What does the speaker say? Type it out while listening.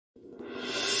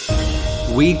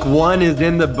Week one is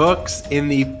in the books in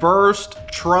the first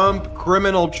Trump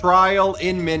criminal trial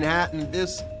in Manhattan.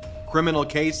 This criminal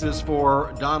case is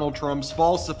for Donald Trump's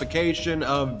falsification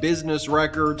of business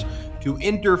records to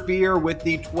interfere with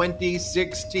the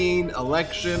 2016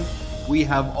 election. We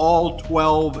have all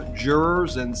 12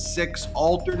 jurors and 6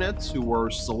 alternates who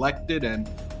were selected and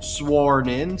sworn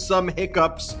in. Some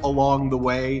hiccups along the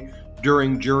way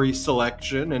during jury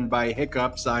selection, and by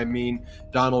hiccups I mean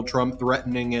Donald Trump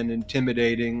threatening and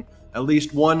intimidating at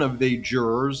least one of the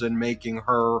jurors and making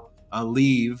her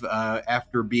leave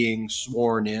after being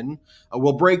sworn in.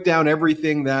 We'll break down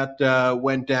everything that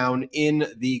went down in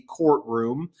the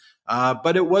courtroom,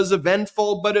 but it was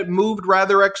eventful, but it moved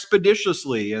rather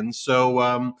expeditiously. And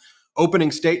so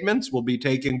opening statements will be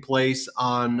taking place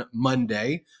on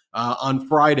Monday. On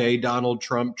Friday, Donald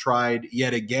Trump tried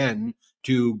yet again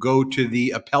to go to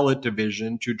the appellate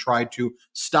division to try to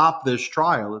stop this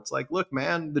trial. It's like, look,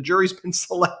 man, the jury's been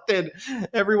selected.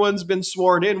 Everyone's been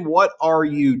sworn in. What are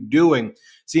you doing?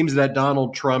 Seems that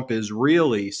Donald Trump is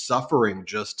really suffering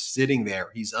just sitting there.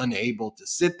 He's unable to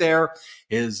sit there.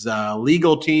 His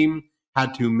legal team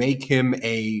had to make him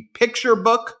a picture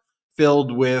book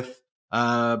filled with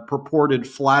purported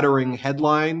flattering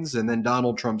headlines. And then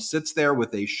Donald Trump sits there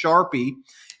with a Sharpie,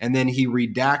 and then he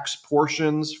redacts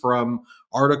portions from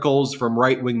articles from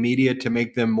right-wing media to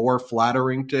make them more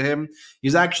flattering to him.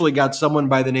 He's actually got someone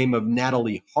by the name of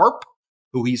Natalie Harp,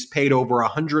 who he's paid over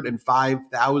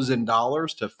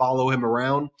 $105,000 to follow him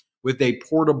around with a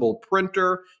portable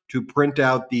printer to print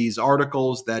out these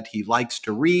articles that he likes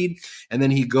to read. And then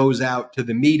he goes out to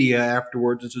the media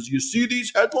afterwards and says, you see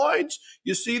these headlines?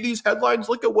 You see these headlines?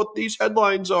 Look at what these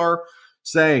headlines are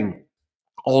saying.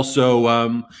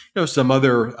 Also, some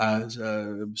other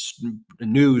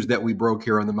news that we broke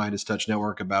here on the Midas Touch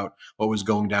Network about what was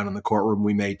going down in the courtroom.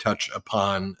 We may touch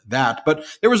upon that. But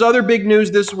there was other big news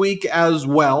this week as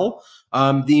well.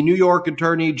 The New York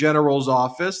Attorney General's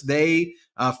office, they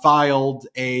filed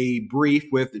a brief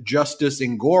with Justice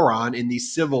Engoron in the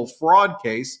civil fraud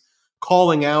case,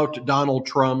 calling out Donald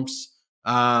Trump's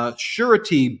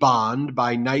surety bond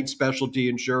by Knight Specialty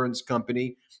Insurance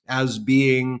Company as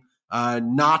being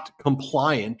not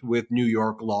compliant with New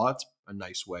York law. It's a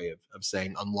nice way of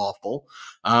saying unlawful.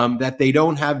 That they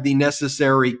don't have the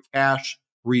necessary cash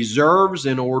reserves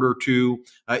in order to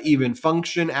even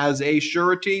function as a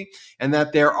surety, and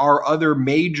that there are other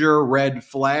major red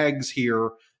flags here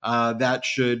that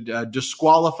should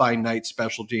disqualify Knight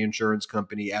Specialty Insurance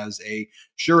Company as a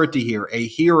surety here. A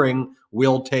hearing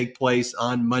will take place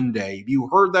on Monday. You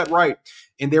heard that right.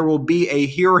 And there will be a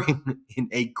hearing in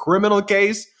a criminal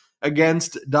case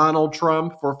against Donald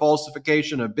Trump for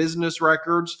falsification of business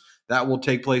records. That will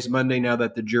take place Monday now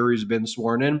that the jury's been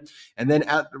sworn in. And then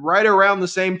right around the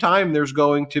same time, there's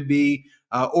going to be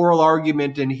oral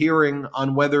argument and hearing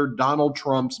on whether Donald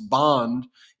Trump's bond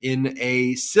in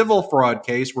a civil fraud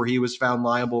case where he was found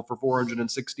liable for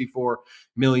 $464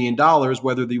 million,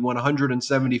 whether the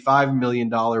 $175 million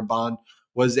bond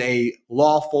was a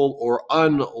lawful or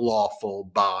unlawful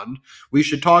bond. We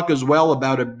should talk as well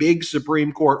about a big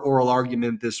Supreme Court oral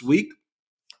argument this week.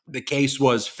 The case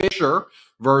was Fisher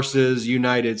versus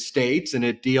United States, and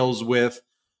it deals with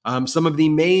some of the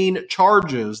main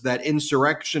charges that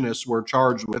insurrectionists were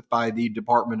charged with by the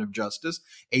Department of Justice,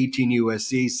 18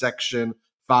 U.S.C. Section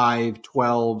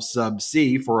 512 sub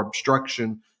C for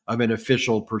obstruction of an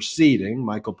official proceeding.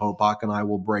 Michael Popok and I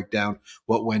will break down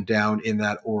what went down in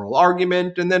that oral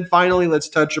argument. And then finally, let's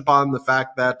touch upon the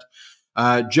fact that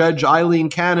Judge Eileen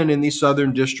Cannon in the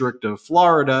Southern District of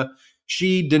Florida,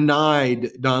 she denied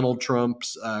Donald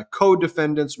Trump's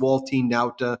co-defendants, Waltine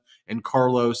Nauta and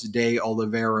Carlos de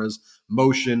Oliveira's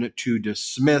motion to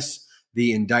dismiss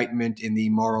the indictment in the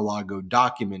Mar-a-Lago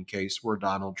document case where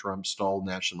Donald Trump stole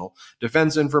national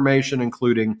defense information,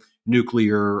 including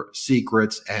nuclear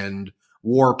secrets and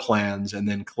war plans, and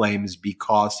then claims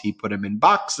because he put them in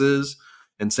boxes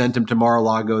and sent them to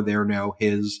Mar-a-Lago, they're now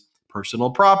his personal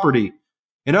property.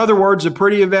 In other words, a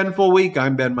pretty eventful week.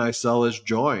 I'm Ben Meiselas,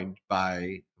 joined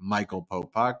by Michael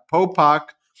Popok. Popok,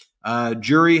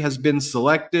 jury has been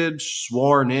selected,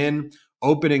 sworn in.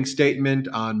 Opening statement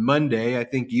on Monday. I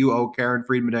think you owe Karen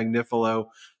Friedman Agnifilo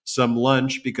some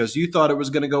lunch because you thought it was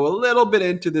going to go a little bit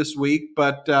into this week.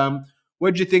 But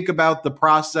what did you think about the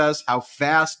process, how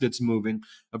fast it's moving?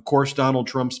 Of course, Donald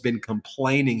Trump's been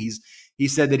complaining. He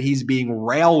said that he's being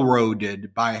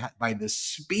railroaded by the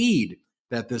speed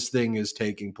that this thing is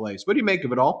taking place. What do you make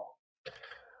of it all?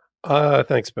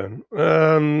 Thanks, Ben.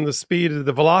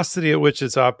 The velocity at which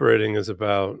it's operating is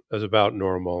about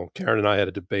normal. Karen and I had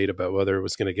a debate about whether it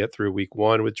was going to get through week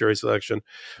one with jury selection,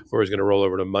 or it was going to roll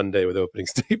over to Monday with opening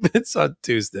statements on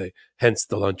Tuesday. Hence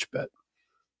the lunch bet.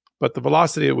 But the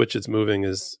velocity at which it's moving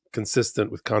is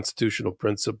consistent with constitutional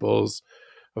principles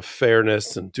of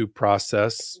fairness and due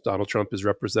process. Donald Trump is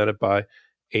represented by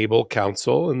able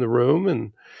counsel in the room,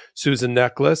 and Susan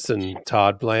Necklace and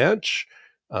Todd Blanche.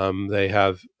 They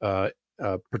have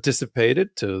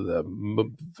participated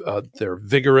to their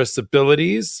vigorous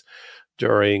abilities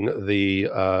during the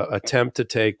attempt to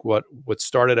take what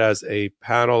started as a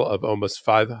panel of almost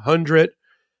 500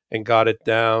 and got it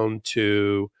down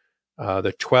to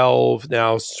the 12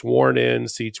 now sworn in,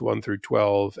 seats 1 through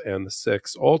 12, and the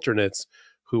 6 alternates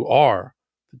who are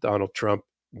the Donald Trump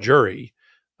jury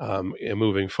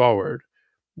moving forward.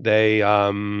 They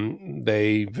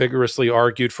vigorously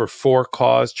argued for 4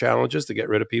 cause challenges to get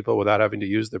rid of people without having to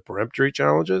use their peremptory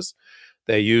challenges.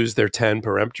 They used their 10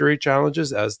 peremptory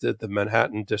challenges, as did the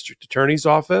Manhattan District Attorney's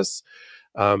Office.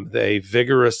 They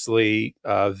vigorously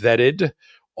vetted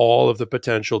all of the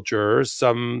potential jurors,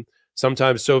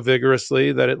 sometimes so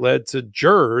vigorously that it led to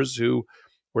jurors who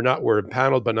were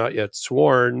impaneled but not yet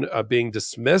sworn being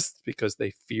dismissed because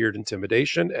they feared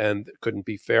intimidation and couldn't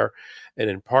be fair and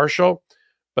impartial.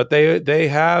 But they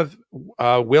have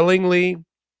willingly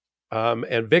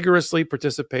and vigorously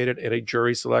participated in a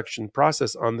jury selection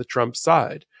process on the Trump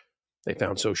side. They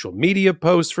found social media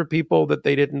posts for people that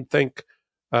they didn't think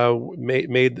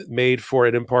made for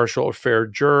an impartial or fair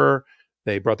juror.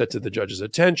 They brought that to the judge's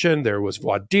attention. There was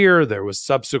voir dire. There was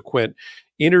subsequent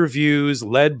interviews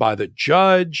led by the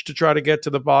judge to try to get to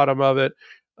the bottom of it.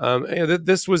 And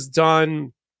this was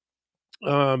done,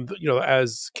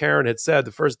 as Karen had said,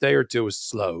 the first day or two was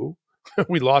slow.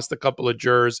 We lost a couple of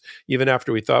jurors even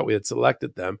after we thought we had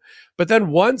selected them. But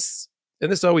then once,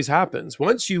 and this always happens,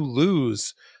 once you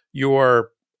lose your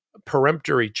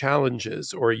peremptory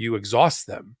challenges or you exhaust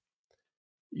them,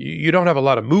 you don't have a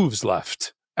lot of moves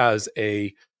left as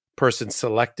a person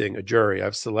selecting a jury.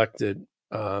 I've selected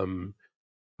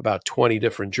about 20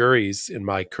 different juries in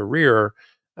my career,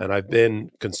 and I've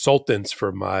been consultants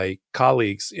for my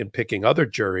colleagues in picking other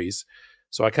juries.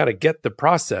 So I kind of get the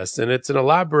process, and it's an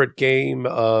elaborate game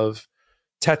of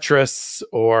Tetris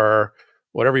or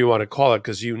whatever you want to call it,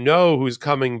 because you know who's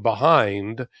coming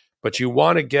behind, but you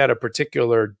want to get a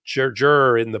particular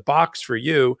juror in the box for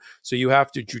you. So you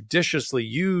have to judiciously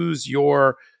use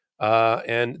your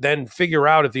and then figure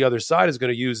out if the other side is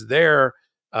going to use their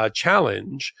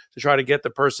challenge to try to get the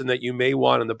person that you may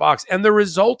want in the box. And the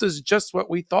result is just what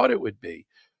we thought it would be.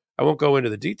 I won't go into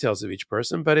the details of each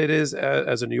person, but it is,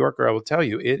 as a New Yorker, I will tell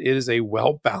you, it is a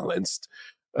well-balanced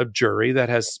jury that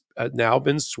has now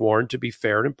been sworn to be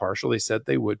fair and impartial. They said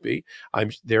they would be.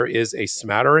 There is a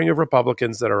smattering of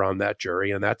Republicans that are on that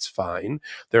jury, and that's fine.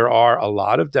 There are a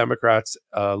lot of Democrats,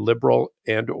 liberal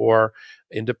and or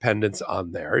independents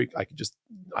on there.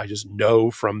 I just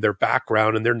know from their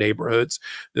background and their neighborhoods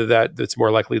that it's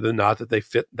more likely than not that they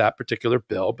fit that particular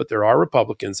bill. But there are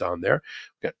Republicans on there.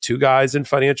 We got 2 guys in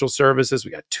financial services.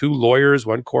 We got 2 lawyers,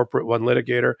 1 corporate, 1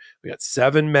 litigator. We got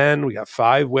 7 men. We got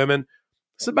 5 women.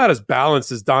 It's about as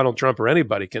balanced as Donald Trump or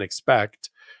anybody can expect.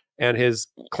 And his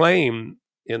claim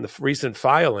in the recent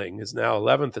filing is now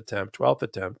 11th attempt, 12th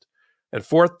attempt, and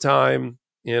 4th time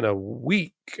in a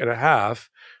week and a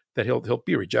half that he'll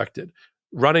be rejected.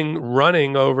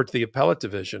 Running over to the appellate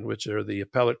division, which are the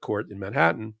appellate court in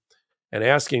Manhattan, and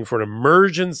asking for an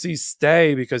emergency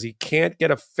stay because he can't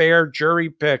get a fair jury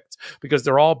picked because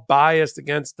they're all biased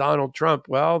against Donald Trump.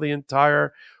 Well, the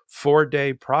entire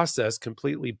 4-day process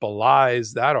completely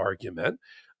belies that argument.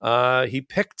 He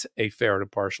picked a fair and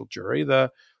impartial jury.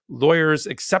 The lawyers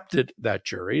accepted that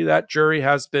jury. That jury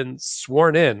has been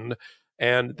sworn in,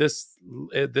 and this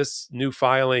new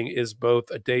filing is both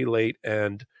a day late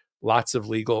and lots of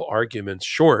legal arguments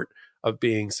short of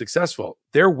being successful.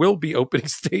 There will be opening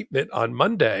statement on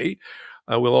Monday.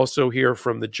 We'll also hear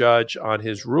from the judge on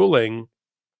his ruling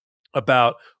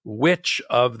about which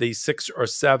of the 6 or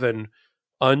 7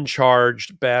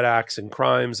 uncharged bad acts and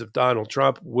crimes of Donald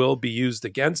Trump will be used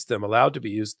against him, allowed to be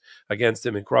used against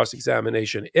him in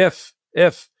cross-examination if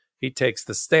he takes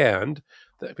the stand,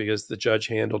 because the judge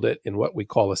handled it in what we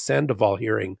call a Sandoval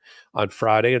hearing on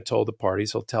Friday and told the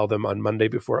parties he'll tell them on Monday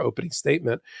before opening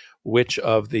statement which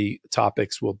of the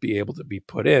topics will be able to be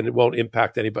put in. It won't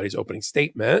impact anybody's opening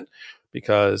statement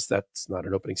because that's not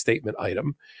an opening statement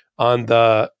item. On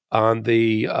the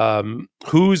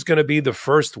who's going to be the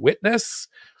first witness,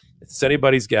 It's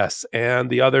anybody's guess. And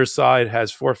the other side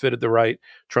has forfeited the right,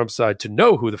 Trump's side, to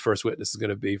know who the first witness is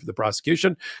going to be for the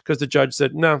prosecution, because the judge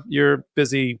said, no, you're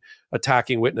busy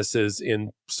attacking witnesses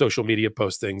in social media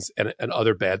postings and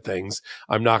other bad things.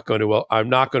 I'm not going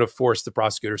to force the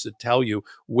prosecutors to tell you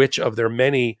which of their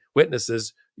many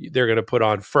witnesses they're going to put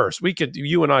on first.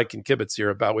 You and I can kibitz here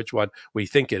about which one we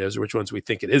think it is or which ones we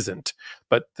think it isn't.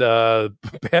 But the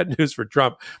bad news for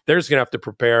Trump, they're just going to have to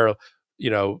prepare,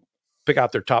 pick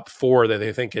out their top 4 that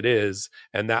they think it is,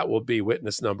 and that will be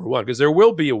witness number 1, because there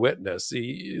will be a witness.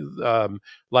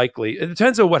 Likely, it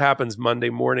depends on what happens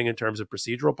Monday morning in terms of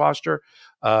procedural posture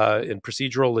and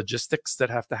procedural logistics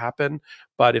that have to happen.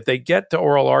 But if they get to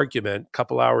oral argument,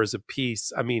 opening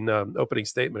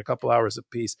statement, a couple hours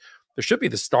apiece, there should be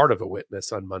the start of a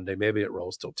witness on Monday. Maybe it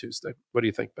rolls till Tuesday. What do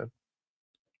you think, Ben?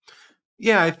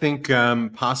 Yeah, I think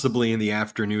possibly in the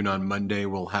afternoon on Monday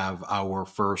we'll have our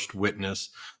first witness.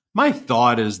 My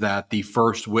thought is that the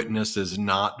first witness is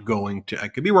not going to, I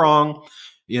could be wrong,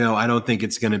 I don't think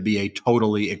it's going to be a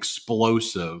totally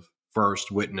explosive first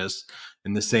witness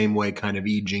in the same way kind of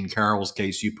E. Jean Carroll's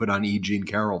case, you put on E. Jean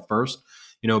Carroll first,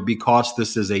 because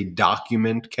this is a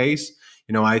document case.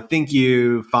 I think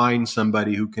you find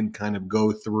somebody who can kind of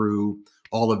go through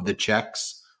all of the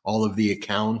checks, all of the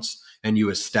accounts, and you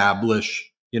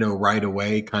establish, right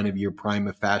away kind of your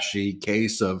prima facie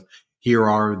case of, here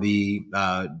are the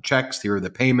checks, here are the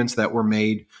payments that were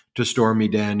made to Stormy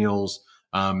Daniels.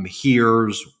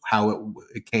 Here's how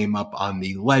it came up on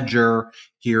the ledger.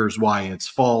 Here's why it's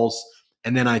false.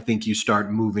 And then I think you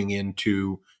start moving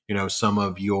into, some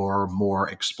of your more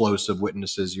explosive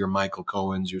witnesses, your Michael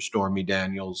Cohens, your Stormy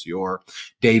Daniels, your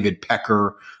David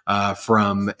Pecker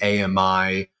from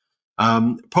AMI.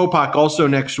 Popok, also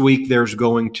next week, there's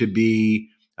going to be,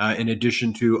 in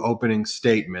addition to opening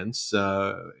statements,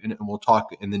 and we'll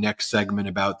talk in the next segment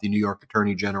about the New York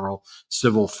Attorney General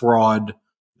civil fraud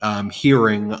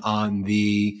hearing on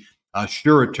the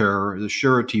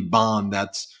surety bond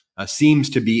that seems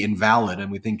to be invalid,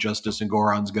 and we think Justice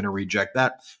Engoron's going to reject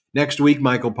that. Next week,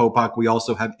 Michael Popok, we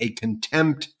also have a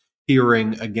contempt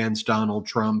hearing against Donald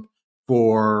Trump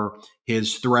for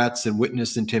his threats and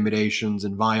witness intimidations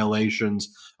and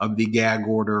violations of the gag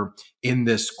order in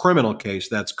this criminal case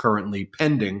that's currently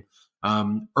pending.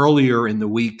 Earlier in the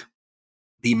week,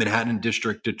 the Manhattan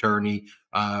District Attorney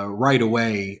right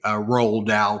away rolled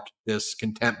out this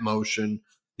contempt motion.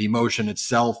 The motion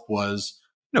itself was,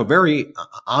 very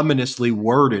ominously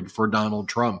worded for Donald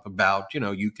Trump about,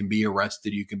 you can be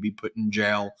arrested, you can be put in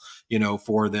jail,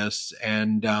 for this.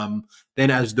 And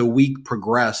then as the week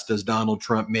progressed, as Donald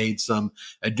Trump made some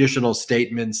additional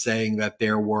statements saying that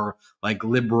there were like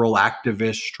liberal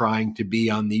activists trying to be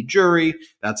on the jury,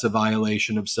 that's a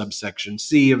violation of subsection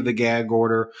C of the gag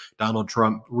order. Donald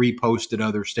Trump reposted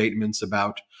other statements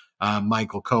about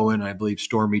Michael Cohen, I believe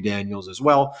Stormy Daniels as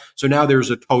well. So now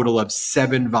there's a total of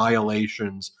 7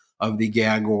 violations of the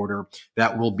gag order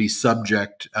that will be the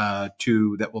subject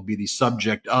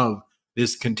of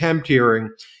this contempt hearing.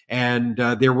 And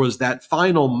there was that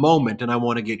final moment, and I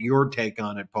want to get your take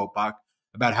on it, Popok,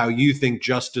 about how you think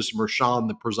Justice Merchan,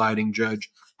 the presiding judge,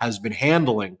 has been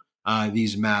handling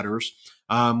these matters,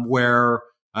 where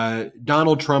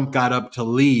Donald Trump got up to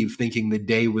leave thinking the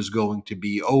day was going to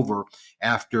be over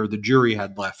after the jury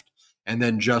had left. And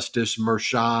then Justice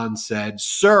Merchan said,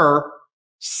 "Sir,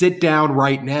 sit down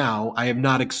right now. I have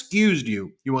not excused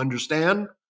you. You understand?"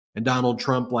 And Donald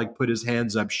Trump put his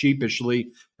hands up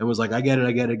sheepishly and was like, I get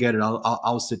it.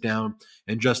 I'll sit down.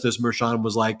 And Justice Merchan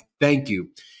was like, "Thank you.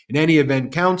 In any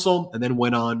event, counsel," and then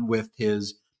went on with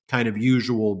his kind of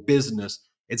usual business.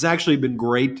 It's actually been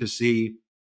great to see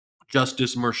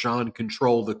Justice Merchan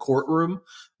control the courtroom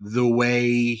the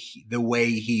way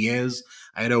he is.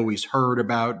 I had always heard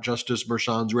about Justice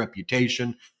Merchan's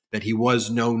reputation, that he was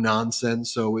no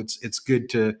nonsense. So it's good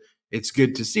to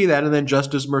see that. And then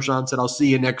Justice Merchan said, "I'll see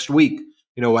you next week,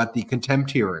 at the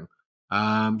contempt hearing."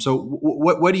 So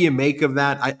what do you make of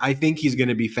that? I think he's going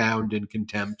to be found in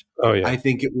contempt. Oh yeah. I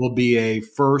think it will be a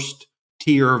first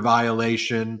tier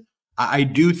violation. I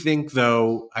do think,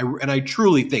 though, I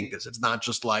truly think this. It's not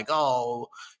just like,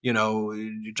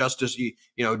 Justice,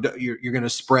 you're going to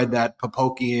spread that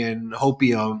Popokian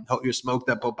opium, you smoke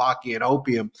that Popokian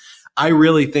opium. I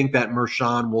really think that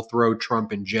Merchan will throw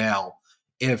Trump in jail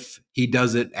if he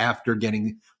does it after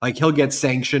getting, he'll get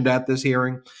sanctioned at this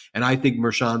hearing. And I think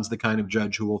Merchan's the kind of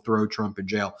judge who will throw Trump in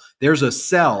jail. There's a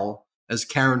cell, as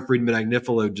Karen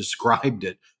Friedman-Agnifilo described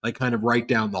it, kind of right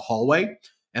down the hallway.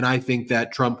 And I think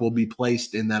that Trump will be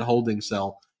placed in that holding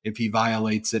cell if he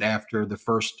violates it after the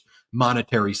first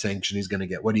monetary sanction he's going to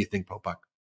get. What do you think, Popok?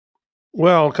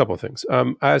 Well, a couple of things.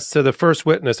 As to the first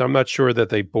witness, I'm not sure that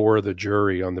they bore the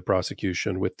jury on the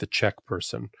prosecution with the check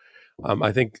person.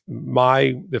 I think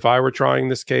if I were trying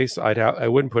this case, I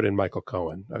wouldn't put in Michael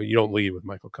Cohen. You don't lead with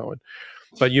Michael Cohen,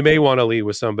 but you may want to lead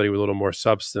with somebody with a little more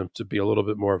substance to be a little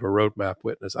bit more of a roadmap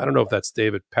witness. I don't know if that's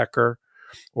David Pecker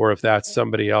or if that's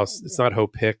somebody else. It's not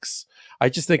Hope Hicks. I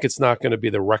just think it's not going to be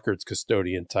the records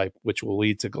custodian type, which will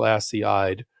lead to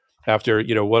glassy-eyed after,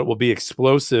 what will be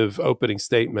explosive opening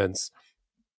statements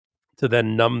to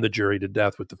then numb the jury to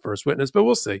death with the first witness. But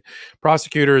we'll see.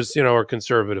 Prosecutors, are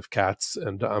conservative cats,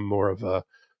 and I'm more of a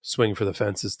swing for the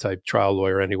fences type trial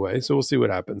lawyer anyway. So we'll see what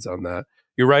happens on that.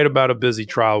 You're right about a busy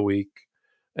trial week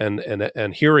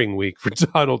and hearing week for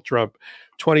Donald Trump.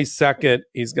 22nd,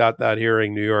 he's got that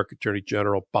hearing, New York Attorney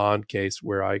General bond case,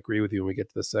 where I agree with you when we get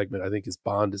to the segment. I think his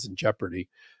bond is in jeopardy,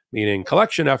 meaning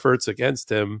collection efforts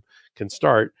against him can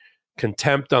start.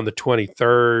 Contempt on the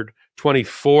 23rd.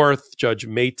 24th, Judge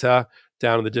Mehta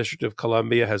down in the District of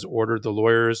Columbia has ordered the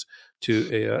lawyers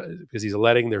to, because he's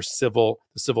alleging the civil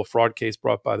fraud case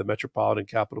brought by the Metropolitan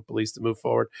Capitol Police to move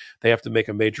forward. They have to make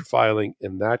a major filing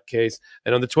in that case.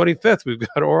 And on the 25th, we've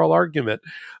got oral argument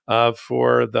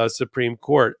for the Supreme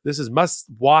Court. This is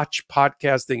must-watch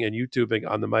podcasting and YouTubing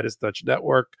on the Midas Touch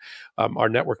Network. Our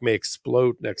network may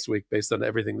explode next week based on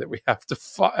everything that we have to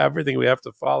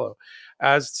follow.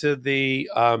 As to the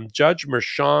Judge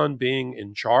Merchan being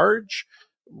in charge,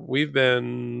 we've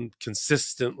been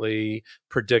consistently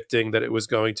predicting that it was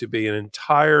going to be an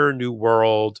entire new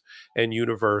world and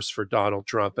universe for Donald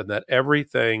Trump, and that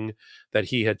everything that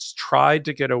he had tried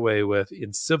to get away with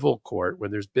in civil court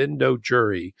when there's been no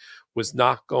jury was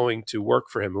not going to work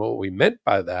for him. What we meant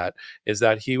by that is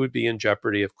that he would be in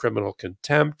jeopardy of criminal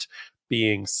contempt,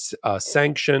 being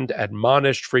sanctioned,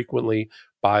 admonished frequently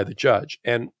by the judge.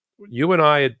 And you and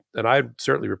I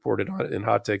certainly reported on it in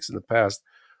hot takes in the past,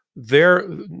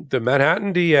 the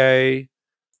Manhattan DA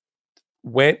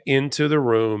went into the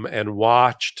room and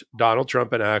watched Donald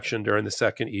Trump in action during the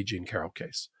second E. Jean Carroll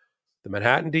case. The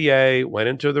Manhattan DA went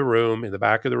into the room, in the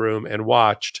back of the room, and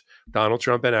watched Donald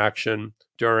Trump in action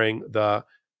during the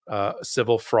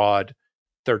civil fraud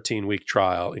 13-week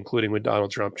trial, including when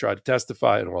Donald Trump tried to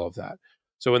testify and all of that.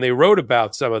 So when they wrote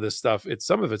about some of this stuff,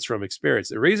 some of it's from experience.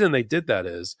 The reason they did that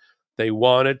is they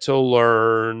wanted to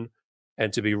learn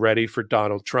and to be ready for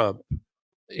Donald Trump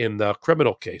in the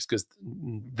criminal case, because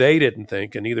they didn't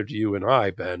think, and neither do you and I,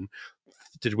 Ben,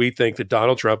 did we think that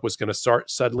Donald Trump was going to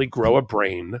suddenly grow a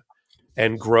brain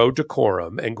and grow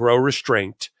decorum and grow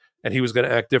restraint, and he was going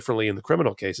to act differently in the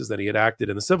criminal cases than he had acted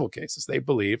in the civil cases. They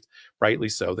believed, rightly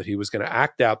so, that he was going to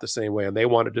act out the same way, and they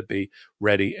wanted to be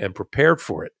ready and prepared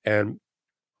for it. And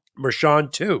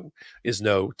Merchan, too, is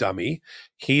no dummy.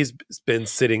 He's been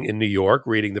sitting in New York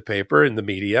reading the paper and the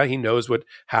media. He knows what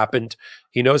happened.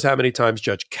 He knows how many times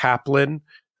Judge Kaplan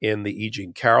in the E.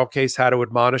 Jean Carroll case had to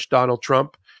admonish Donald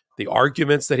Trump, the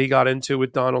arguments that he got into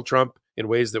with Donald Trump in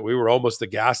ways that we were almost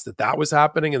aghast that was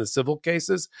happening in the civil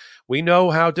cases. We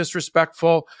know how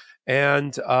disrespectful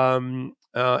and how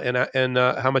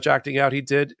much acting out he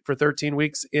did for 13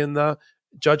 weeks in the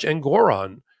Judge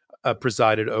Engoron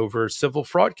presided over civil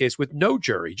fraud case with no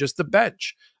jury, just the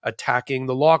bench, attacking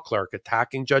the law clerk,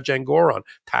 attacking Judge Engoron,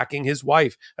 attacking his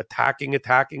wife, attacking.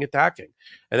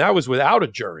 And that was without a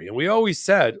jury. And we always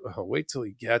said, wait till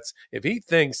if he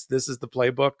thinks this is the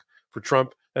playbook for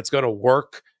Trump that's going to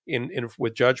work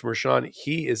with Judge Merchan,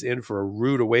 he is in for a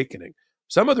rude awakening.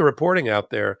 Some of the reporting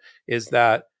out there is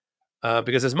that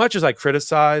because as much as I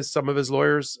criticize some of his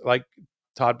lawyers, like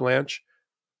Todd Blanche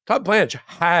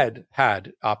had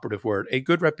operative word, a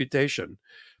good reputation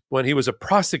when he was a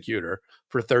prosecutor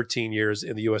for 13 years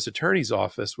in the U.S. Attorney's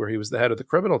Office, where he was the head of the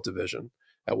criminal division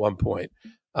at one point.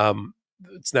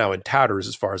 It's now in tatters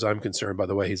as far as I'm concerned by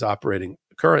the way he's operating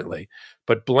currently.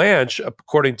 But Blanche,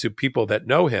 according to people that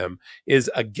know him, is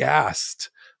aghast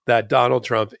that Donald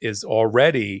Trump is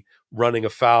already running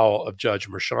afoul of Judge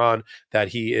Merchan, that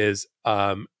he is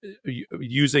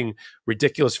using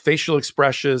ridiculous facial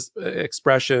expressions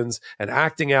and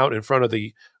acting out in front of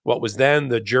what was then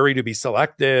the jury to be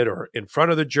selected, or in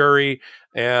front of the jury,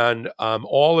 and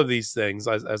all of these things.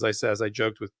 As I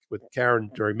joked with Karen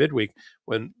during midweek,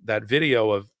 when that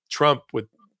video of Trump with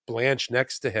Blanche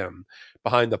next to him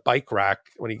behind the bike rack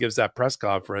when he gives that press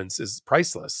conference is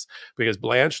priceless, because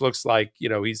Blanche looks like,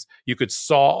 you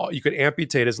could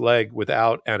amputate his leg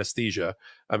without anesthesia.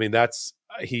 I mean,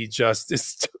 he's just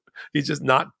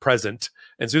not present.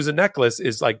 And Susan Necklace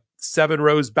is like 7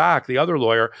 rows back, the other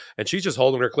lawyer, and she's just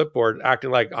holding her clipboard, acting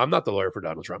like I'm not the lawyer for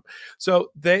Donald Trump. So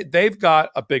they've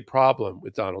got a big problem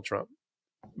with Donald Trump.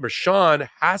 Merchan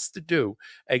has to do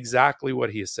exactly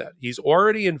what he has said. He's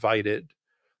already invited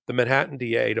the Manhattan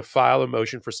DA to file a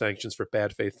motion for sanctions for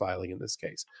bad faith filing in this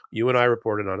case. You and I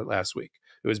reported on it last week.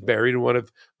 It was buried in one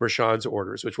of Merchan's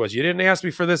orders, which was, you didn't ask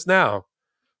me for this now,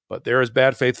 but there is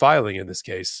bad faith filing in this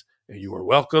case, and you are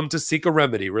welcome to seek a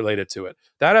remedy related to it.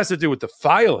 That has to do with the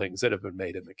filings that have been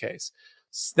made in the case.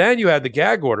 Then you had the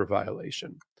gag order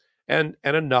violation, and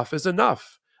enough is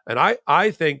enough. And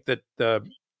I think that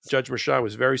Judge Merchan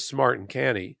was very smart and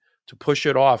canny to push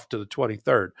it off to the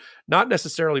 23rd, not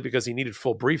necessarily because he needed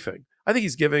full briefing. I think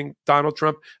he's giving Donald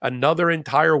Trump another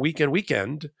entire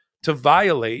weekend to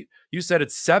violate. You said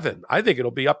it's 7. I think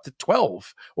it'll be up to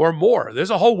 12 or more. There's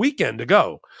a whole weekend to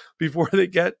go before they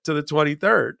get to the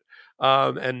 23rd.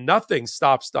 And nothing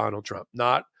stops Donald Trump,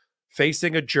 not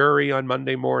facing a jury on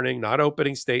Monday morning, not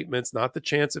opening statements, not the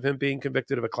chance of him being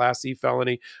convicted of a Class C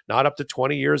felony, not up to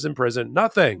 20 years in prison.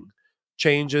 Nothing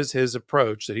changes his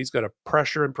approach that he's going to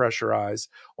pressure and pressurize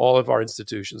all of our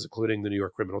institutions, including the New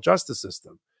York criminal justice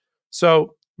system.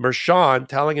 So Merchan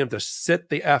telling him to sit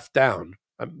the F down,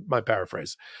 my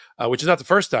paraphrase, which is not the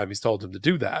first time he's told him to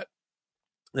do that,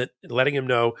 letting him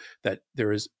know that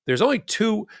there's only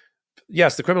two.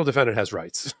 Yes, the criminal defendant has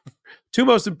rights. Two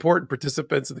most important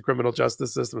participants in the criminal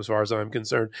justice system, as far as I'm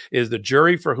concerned, is the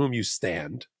jury for whom you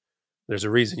stand. There's a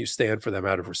reason you stand for them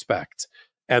out of respect.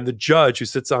 And the judge who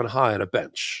sits on high on a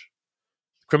bench.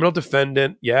 Criminal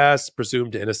defendant, yes,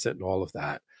 presumed innocent and all of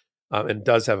that, and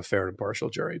does have a fair and impartial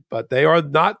jury. But they are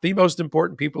not the most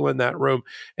important people in that room,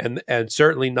 and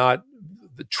certainly not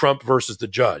the Trump versus the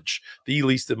judge. The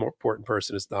least important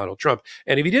person is Donald Trump.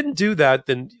 And if he didn't do that,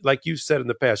 then like you said in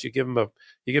the past, you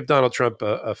give Donald Trump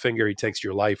a finger, he takes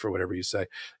your life, or whatever you say.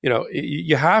 You know,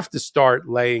 you have to start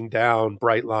laying down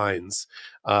bright lines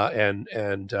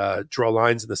and draw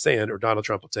lines in the sand, or Donald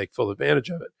Trump will take full advantage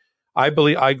of it. I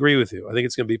agree with you. I think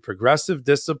it's going to be progressive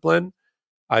discipline.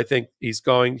 I think he's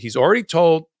already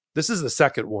told, this is the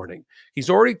second warning.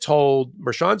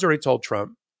 Merchan's already told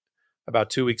Trump about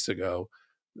 2 weeks ago,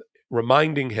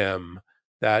 reminding him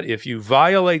that if you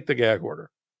violate the gag order,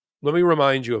 let me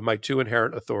remind you of my two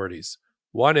inherent authorities.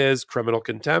 One is criminal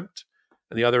contempt,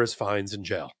 and the other is fines and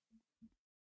jail.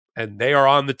 And they are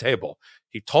on the table.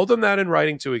 He told him that in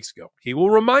writing 2 weeks ago. He will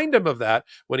remind him of that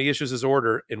when he issues his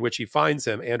order in which he fines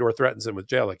him and or threatens him with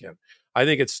jail again. I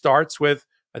think it starts with,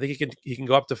 I think he can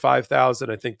go up to 5,000.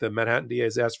 I think the Manhattan DA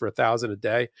has asked for 1,000 a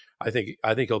day. I think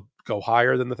he'll go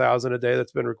higher than the 1,000 a day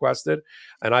that's been requested.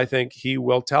 And I think he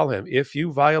will tell him, if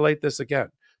you violate this again,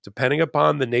 depending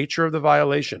upon the nature of the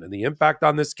violation and the impact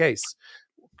on this case,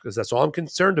 because that's all I'm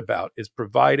concerned about, is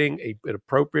providing an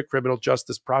appropriate criminal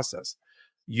justice process.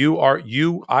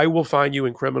 I will fine you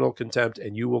in criminal contempt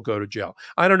and you will go to jail.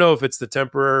 I don't know if it's the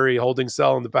temporary holding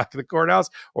cell in the back of the courthouse,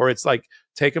 or it's like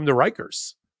take him to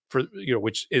Rikers,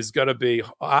 which is going to be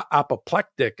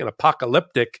apoplectic and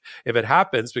apocalyptic if it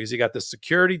happens, because you got the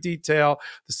security detail,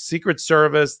 the Secret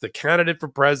Service, the candidate for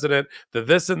president, the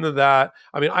this and the that.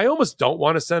 I mean, I almost don't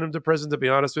want to send him to prison, to be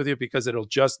honest with you, because it'll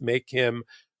just make him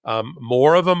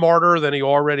more of a martyr than he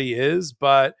already is.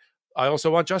 But I also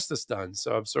want justice done.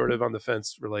 So I'm sort of on the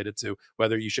fence related to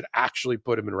whether you should actually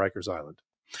put him in Rikers Island.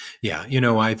 Yeah,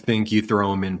 I think you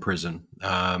throw him in prison.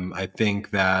 I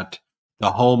think that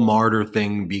the whole martyr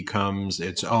thing becomes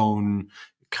its own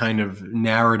kind of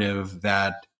narrative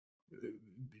that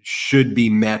should be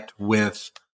met with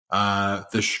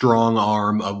the strong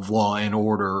arm of law and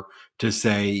order to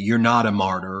say, you're not a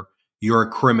martyr, you're a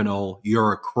criminal,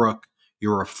 you're a crook,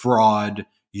 you're a fraud,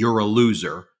 you're a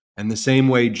loser. And the same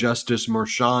way Justice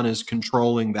Merchan is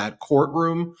controlling that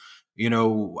courtroom,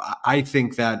 I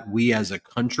think that we as a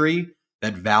country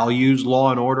that values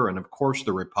law and order, and of course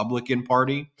the Republican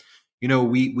Party,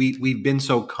 we've been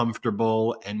so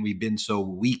comfortable and we've been so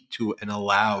weak to and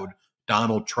allowed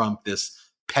Donald Trump, this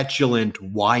petulant,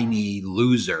 whiny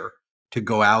loser, to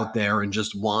go out there and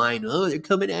just whine, oh, they're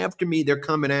coming after me, they're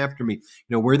coming after me.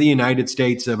 We're the United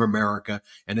States of America,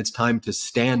 and it's time to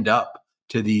stand up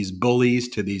to these bullies,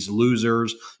 to these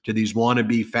losers, to these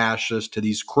wannabe fascists, to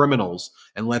these criminals,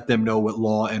 and let them know what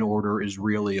law and order is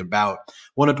really about. I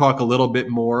want to talk a little bit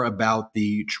more about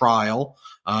the trial,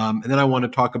 and then I want to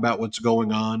talk about what's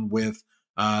going on with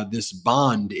this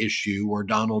bond issue where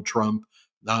Donald Trump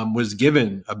was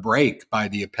given a break by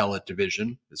the appellate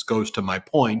division. This goes to my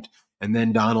point. And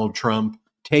then Donald Trump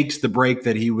takes the break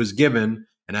that he was given.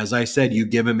 And as I said, you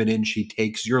give him an inch, he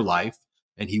takes your life,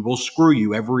 and he will screw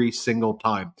you every single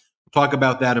time. We'll talk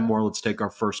about that and more. Let's take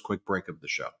our first quick break of the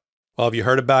show. Well, have you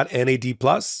heard about NAD+?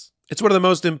 It's one of the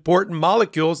most important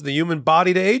molecules in the human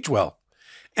body to age well.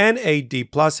 NAD+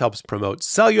 helps promote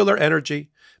cellular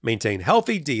energy, maintain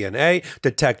healthy DNA,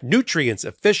 detect nutrients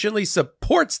efficiently,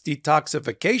 supports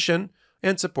detoxification,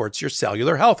 and supports your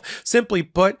cellular health. Simply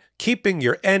put, keeping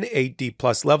your NAD+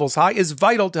 levels high is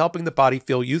vital to helping the body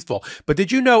feel youthful. But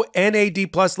did you know NAD+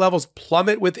 levels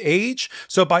plummet with age?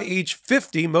 So by age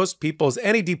 50, most people's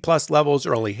NAD+ levels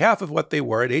are only half of what they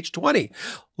were at age 20.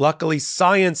 Luckily,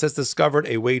 science has discovered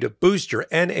a way to boost your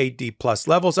NAD+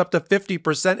 levels up to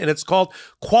 50%, and it's called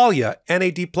Qualia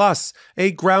NAD+,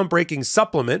 a groundbreaking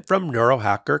supplement from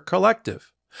Neurohacker Collective.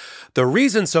 The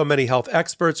reason so many health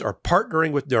experts are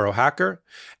partnering with Neurohacker,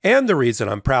 and the reason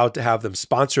I'm proud to have them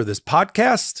sponsor this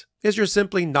podcast, is you're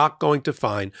simply not going to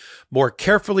find more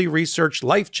carefully researched,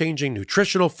 life-changing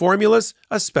nutritional formulas,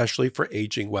 especially for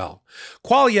aging well.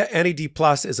 Qualia NAD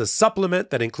Plus is a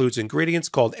supplement that includes ingredients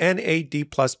called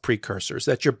NAD Plus precursors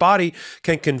that your body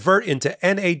can convert into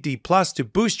NAD Plus to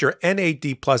boost your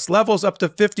NAD Plus levels up to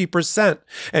 50%.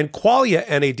 And Qualia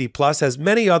NAD Plus has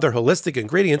many other holistic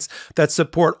ingredients that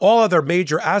support all other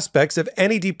major aspects of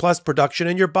NAD Plus production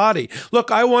in your body. Look,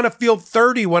 I want to feel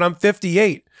 30 when I'm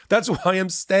 58. That's why I'm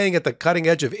staying at the cutting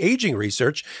edge of aging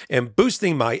research and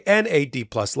boosting my NAD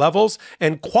Plus levels.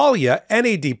 And Qualia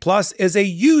NAD Plus is a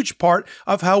huge part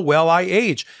of how well I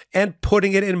age and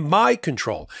putting it in my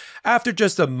control. After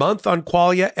just a month on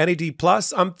Qualia NAD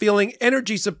Plus, I'm feeling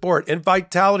energy support and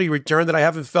vitality return that I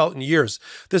haven't felt in years.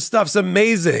 This stuff's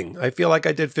amazing. I feel like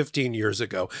I did 15 years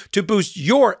ago. To boost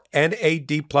your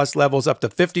NAD Plus levels up to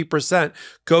 50%,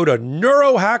 go to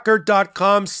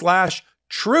neurohacker.com/truth,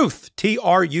 TRUTH,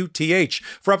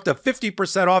 for up to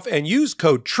 50% off and use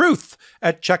code TRUTH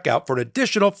at checkout for an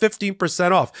additional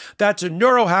 15% off. That's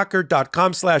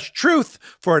neurohacker.com/truth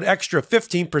for an extra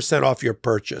 15% off your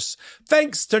purchase.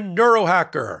 Thanks to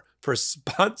Neurohacker for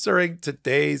sponsoring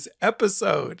today's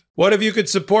episode. What if you could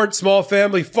support small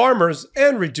family farmers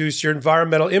and reduce your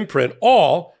environmental imprint,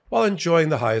 all while enjoying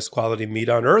the highest quality meat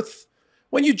on earth?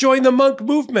 When you join the Monk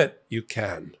movement, you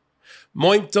can.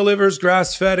 Moink delivers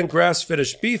grass-fed and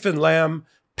grass-finished beef and lamb,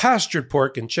 pastured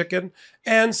pork and chicken,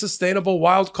 and sustainable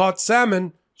wild-caught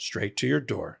salmon straight to your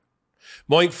door.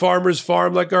 Moink farmers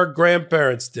farm like our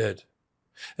grandparents did.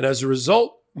 And as a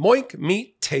result, Moink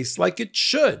meat tastes like it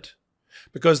should,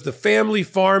 because the family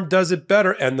farm does it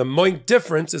better, and the Moink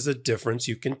difference is a difference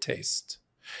you can taste.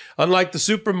 Unlike the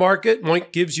supermarket,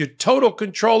 Moink gives you total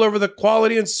control over the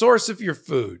quality and source of your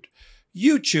food.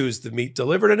 You choose the meat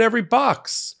delivered in every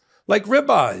box, like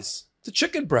ribeyes, to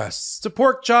chicken breasts, to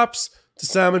pork chops, to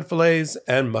salmon fillets,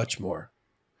 and much more.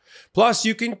 Plus,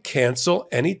 you can cancel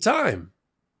anytime.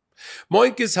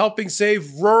 Moink is helping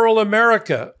save rural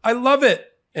America. I love it,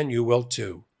 and you will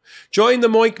too. Join the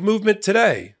Moink movement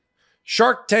today.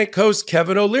 Shark Tank host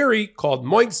Kevin O'Leary called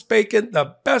Moink's bacon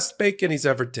the best bacon he's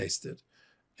ever tasted.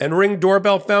 And Ring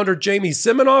Doorbell founder Jamie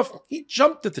Siminoff, he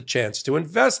jumped at the chance to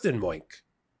invest in Moink.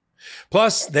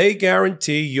 Plus, they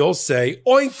guarantee you'll say,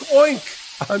 oink,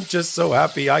 oink. I'm just so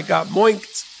happy I got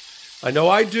moinked. I know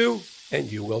I do,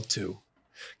 and you will too.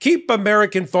 Keep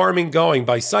American farming going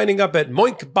by signing up at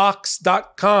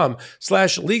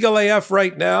moinkbox.com/legalaf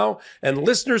right now, and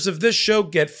listeners of this show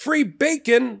get free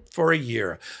bacon for a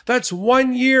year. That's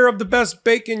 1 year of the best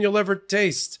bacon you'll ever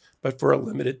taste, but for a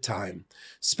limited time.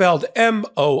 Spelled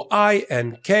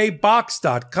MOINK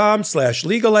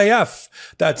box.com/legalaf.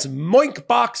 That's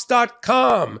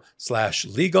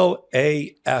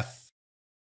moinkbox.com/legalaf.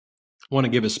 I want to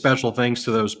give a special thanks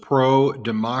to those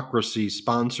pro-democracy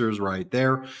sponsors right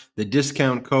there. The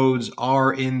discount codes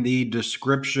are in the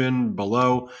description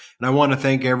below. And I want to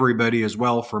thank everybody as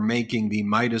well for making the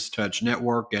Midas Touch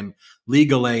Network and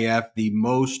Legal AF the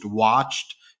most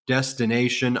watched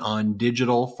destination on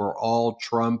digital for all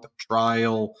Trump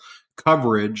trial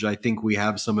coverage. I think we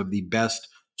have some of the best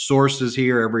sources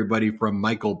here. Everybody from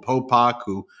Michael Popok,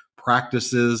 who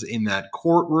practices in that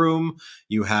courtroom.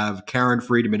 You have Karen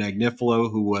Friedman Agnifilo,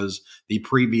 who was the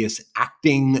previous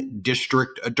acting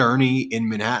district attorney in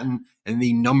Manhattan and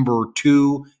the number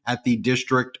 2 at the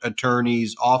district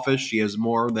attorney's office. She has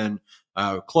more than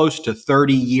close to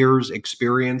 30 years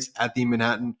experience at the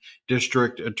Manhattan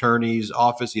District Attorney's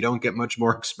Office. You don't get much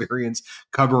more experience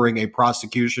covering a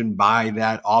prosecution by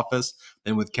that office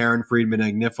than with Karen Friedman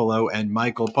Agnifilo and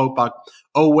Michael Popok.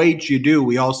 Oh, wait, you do.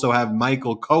 We also have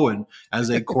Michael Cohen as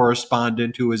a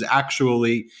correspondent who is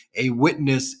actually a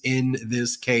witness in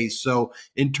this case. So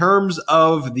in terms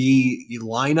of the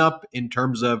lineup, in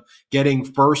terms of getting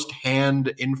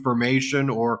firsthand information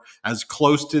or as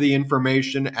close to the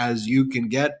information as you can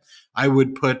get, I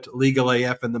would put Legal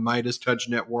AF and the Midas Touch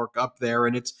Network up there.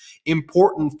 And it's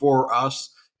important for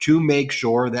us to make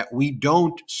sure that we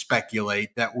don't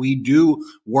speculate, that we do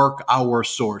work our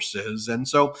sources. And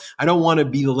so I don't want to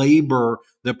belabor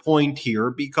the point here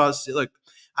because, look,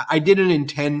 I didn't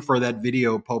intend for that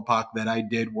video, Popok, that I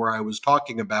did where I was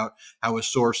talking about how a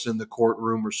source in the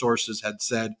courtroom or sources had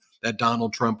said that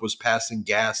Donald Trump was passing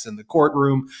gas in the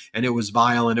courtroom and it was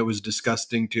vile and it was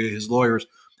disgusting to his lawyers.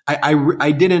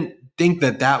 I didn't think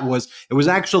that was, it was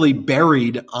actually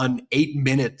buried on 8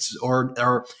 minutes or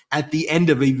at the end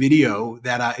of a video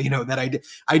that I did.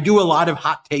 I do a lot of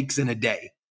hot takes in a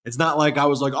day. It's not like I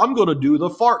was like, I'm going to do the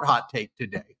fart hot take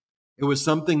today. It was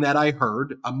something that I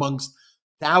heard amongst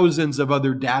thousands of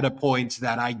other data points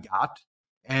that I got.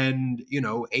 And,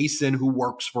 ASIN, who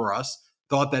works for us,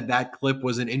 thought that clip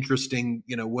was an interesting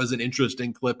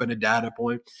clip and a data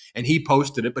point. And he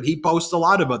posted it, but he posts a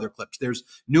lot of other clips. There's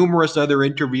numerous other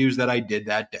interviews that I did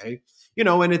that day,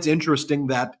 and it's interesting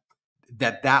that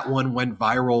one went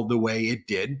viral the way it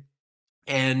did.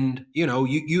 And,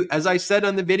 you, as I said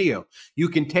on the video, you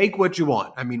can take what you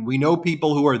want. I mean, we know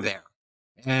people who are there.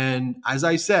 And as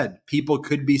I said, people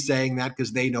could be saying that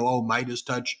because they know, oh, Midas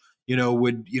Touch,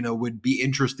 would be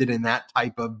interested in that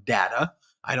type of data.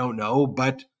 I don't know,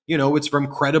 but it's from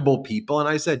credible people. And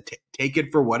I said, take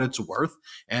it for what it's worth.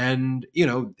 And,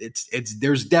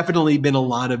 there's definitely been a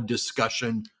lot of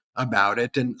discussion about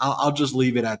it. And I'll just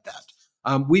leave it at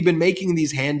that. We've been making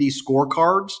these handy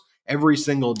scorecards every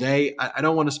single day. I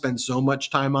don't want to spend so much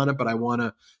time on it, but I want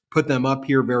to put them up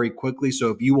here very quickly. So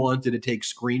if you wanted to take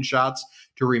screenshots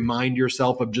to remind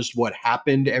yourself of just what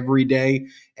happened every day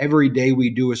we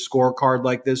do a scorecard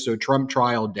like this. So Trump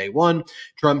trial day 1,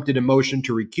 Trump did a motion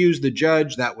to recuse the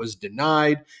judge. That was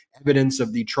denied. Evidence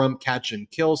of the Trump catch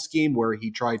and kill scheme where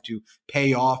he tried to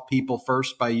pay off people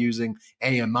first by using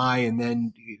AMI and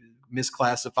then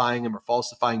misclassifying them or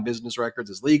falsifying business records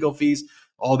as legal fees.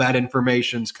 All that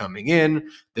information's coming in.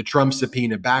 The Trump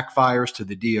subpoena backfires to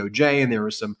the DOJ, and there were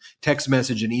some text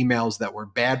message and emails that were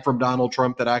bad from Donald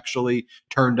Trump that actually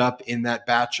turned up in that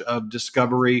batch of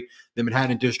discovery. The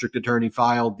Manhattan District Attorney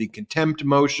filed the contempt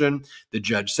motion. The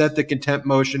judge set the contempt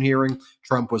motion hearing.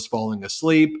 Trump was falling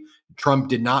asleep. Trump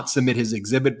did not submit his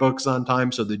exhibit books on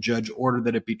time, so the judge ordered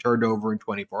that it be turned over in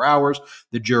 24 hours.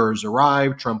 The jurors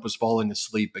arrived. Trump was falling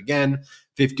asleep again.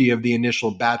 50 of the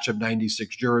initial batch of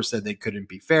 96 jurors said they couldn't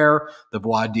be fair. The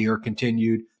voir dire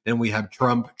continued. Then we have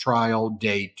Trump trial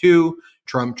day 2.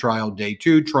 Trump trial day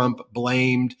 2. Trump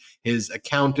blamed his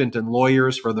accountant and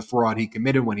lawyers for the fraud he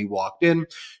committed when he walked in.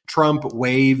 Trump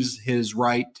waives his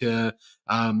right to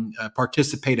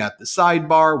participate at the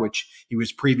sidebar, which he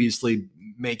was previously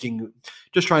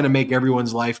just trying to make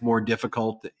everyone's life more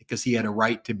difficult because he had a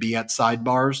right to be at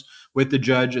sidebars with the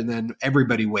judge, and then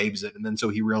everybody waives it. And then so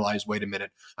he realized, wait a minute,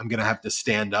 I'm going to have to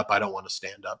stand up. I don't want to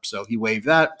stand up. So he waived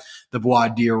that. The voir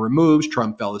dire removes.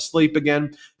 Trump fell asleep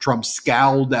again. Trump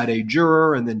scowled at a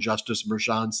juror, and then Justice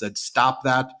Merchan said, stop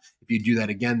that. If you do that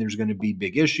again, there's going to be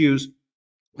big issues.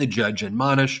 The judge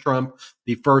admonished Trump.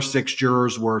 The first 6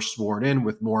 jurors were sworn in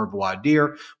with more voir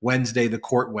dire. Wednesday, the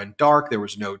court went dark. There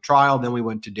was no trial. Then we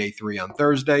went to day 3 on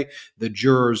Thursday. The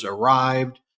jurors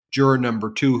arrived. Juror number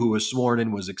 2, who was sworn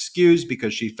in, was excused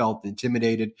because she felt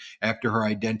intimidated after her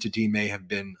identity may have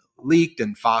been leaked,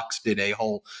 and Fox did a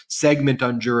whole segment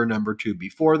on juror number 2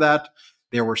 before that.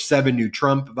 There were 7 new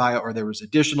there was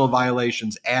additional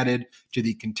violations added to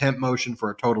the contempt motion for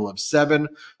a total of 7.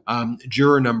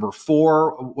 Juror number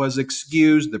 4 was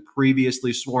excused. The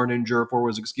previously sworn in juror 4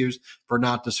 was excused for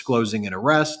not disclosing an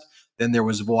arrest. Then there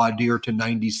was voir dire to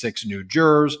 96 new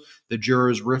jurors. The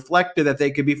jurors reflected that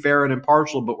they could be fair and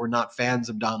impartial, but were not fans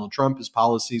of Donald Trump, his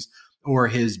policies, or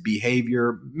his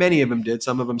behavior. Many of them did.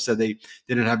 Some of them said they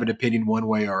didn't have an opinion one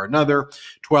way or another.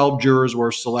 12 jurors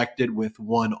were selected with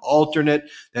 1 alternate.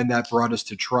 Then that brought us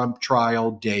to Trump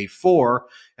trial day 4.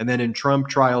 And then in Trump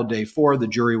trial day 4, the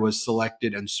jury was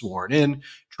selected and sworn in.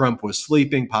 Trump was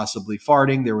sleeping, possibly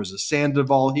farting. There was a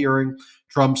Sandoval hearing.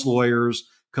 Trump's lawyers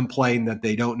complained that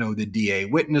they don't know the DA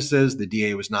witnesses. The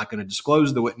DA was not going to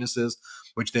disclose the witnesses,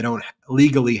 which they don't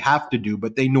legally have to do,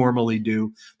 but they normally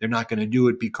do. They're not going to do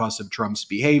it because of Trump's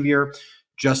behavior.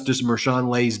 Justice Merchan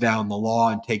lays down the law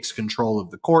and takes control of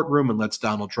the courtroom and lets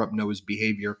Donald Trump know his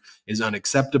behavior is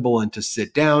unacceptable and to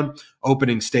sit down.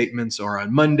 Opening statements are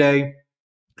on Monday.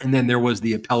 And then there was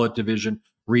the appellate division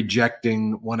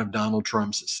rejecting one of Donald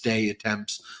Trump's stay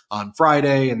attempts on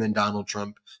Friday. And then Donald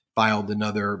Trump filed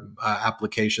another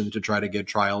application to try to get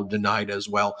trial denied as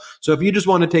well. So if you just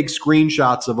want to take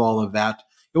screenshots of all of that,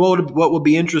 what will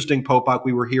be interesting, Popok,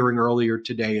 we were hearing earlier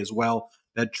today as well,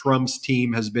 that Trump's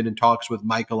team has been in talks with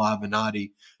Michael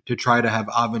Avenatti to try to have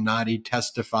Avenatti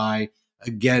testify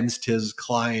against his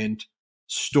client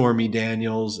Stormy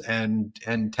Daniels and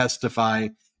testify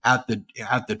at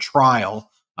the trial.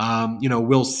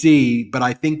 We'll see, but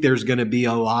I think there's going to be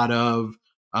a lot of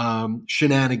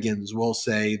shenanigans, we'll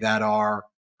say, that are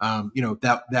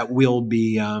that will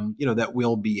be that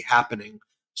will be happening.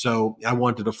 So I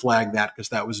wanted to flag that because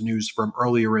that was news from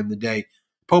earlier in the day.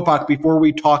 Popok, before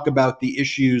we talk about the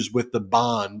issues with the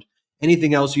bond,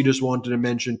 anything else you just wanted to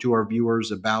mention to our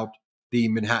viewers about the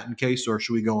Manhattan case, or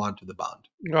should we go on to the bond?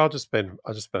 I'll just spend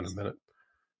a minute.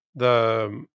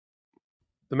 The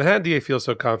Manhattan DA feels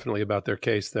so confidently about their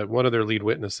case that one of their lead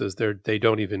witnesses they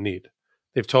don't even need.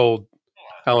 They've told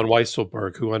Alan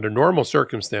Weisselberg, who under normal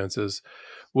circumstances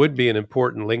would be an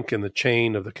important link in the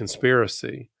chain of the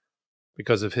conspiracy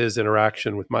because of his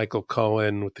interaction with Michael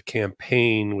Cohen, with the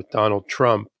campaign, with Donald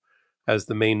Trump as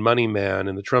the main money man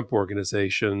in the Trump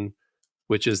organization,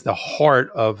 which is the heart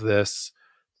of this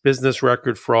business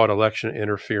record fraud election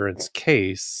interference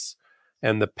case,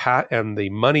 and the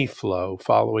money flow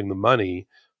following the money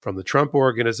from the Trump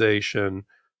organization,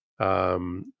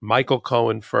 Michael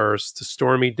Cohen first, to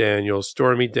Stormy Daniels,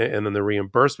 and then the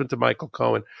reimbursement to Michael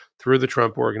Cohen through the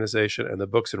Trump organization, and the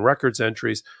books and records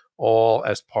entries, all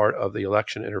as part of the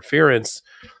election interference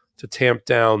to tamp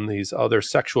down these other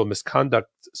sexual misconduct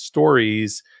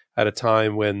stories at a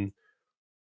time when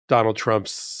Donald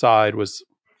Trump's side was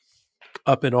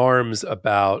up in arms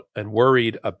about and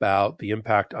worried about the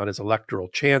impact on his electoral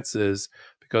chances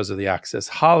because of the Access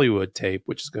Hollywood tape,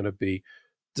 which is going to be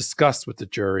discussed with the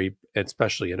jury,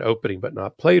 especially in opening, but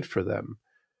not played for them.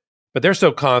 But they're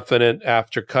so confident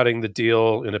after cutting the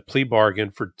deal in a plea bargain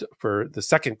for the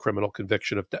second criminal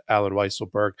conviction of Alan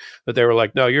Weisselberg that they were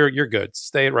like, no, you're good.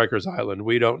 Stay at Rikers Island.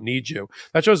 We don't need you.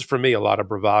 That shows for me a lot of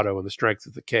bravado and the strength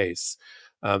of the case.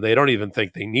 They don't even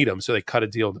think they need him, so they cut a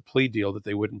deal, the plea deal, that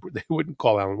they wouldn't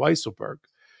call Alan Weisselberg.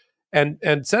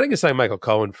 And setting aside Michael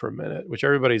Cohen for a minute, which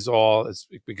everybody's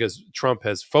because Trump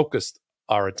has focused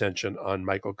our attention on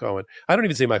Michael Cohen. I don't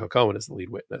even see Michael Cohen as the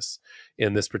lead witness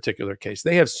in this particular case.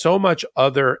 They have so much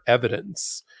other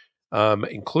evidence,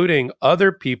 including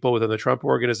other people within the Trump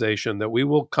organization that we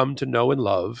will come to know and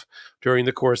love during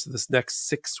the course of this next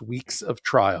 6 weeks of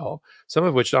trial, some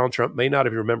of which Donald Trump may not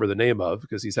even remember the name of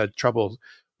because he's had trouble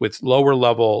with lower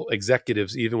level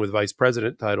executives, even with vice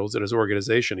president titles in his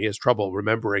organization. He has trouble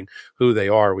remembering who they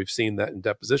are. We've seen that in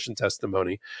deposition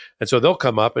testimony. And so they'll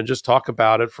come up and just talk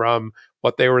about it from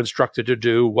what they were instructed to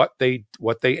do, what they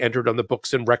entered on the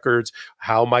books and records,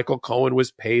 how Michael Cohen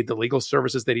was paid, the legal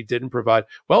services that he didn't provide,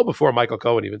 well before Michael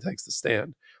Cohen even takes the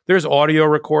stand. There's audio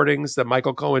recordings that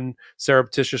Michael Cohen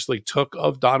surreptitiously took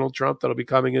of Donald Trump that'll be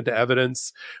coming into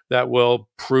evidence that will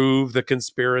prove the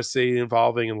conspiracy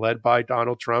involving and led by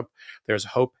Donald Trump. There's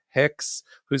Hope Hicks,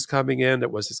 who's coming in,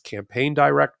 that was his campaign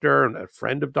director and a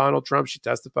friend of Donald Trump. She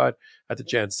testified at the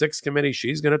Jan 6 committee.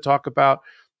 She's going to talk about,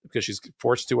 because she's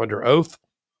forced to under oath,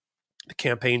 the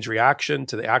campaign's reaction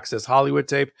to the Access Hollywood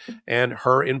tape and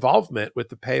her involvement with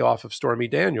the payoff of Stormy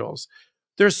Daniels.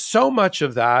 There's so much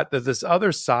of that this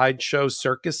other sideshow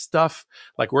circus stuff,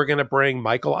 like we're going to bring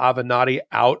Michael Avenatti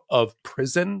out of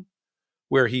prison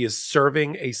where he is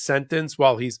serving a sentence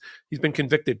while he's been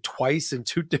convicted twice in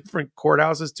 2 different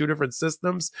courthouses, 2 different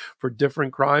systems for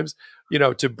different crimes,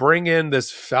 to bring in this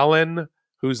felon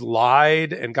who's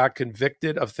lied and got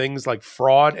convicted of things like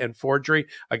fraud and forgery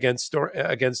against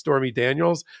Stormy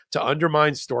Daniels, to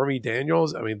undermine Stormy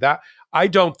Daniels. I mean, I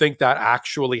don't think that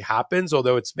actually happens,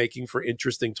 although it's making for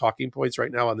interesting talking points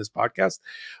right now on this podcast.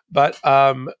 But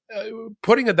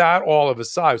putting that all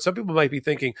aside, some people might be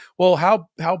thinking, well,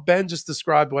 how Ben just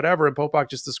described whatever and Popok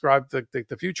just described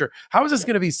the future, how is this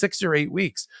going to be 6 or 8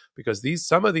 weeks? Because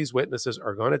some of these witnesses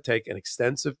are going to take an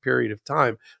extensive period of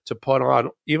time to put on,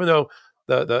 even though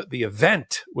the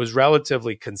event was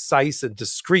relatively concise and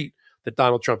discreet that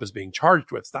Donald Trump is being charged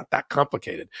with. It's not that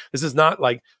complicated. This is not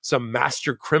like some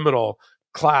master criminal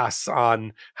class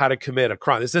on how to commit a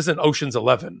crime. This isn't Ocean's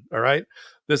 11, all right?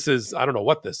 This is, I don't know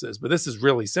what this is, but this is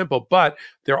really simple. But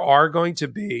there are going to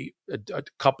be a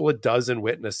couple of dozen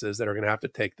witnesses that are going to have to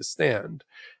take the stand.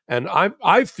 And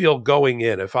I feel going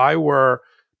in, if I were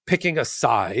picking a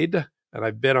side, and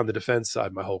I've been on the defense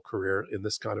side my whole career in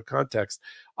this kind of context,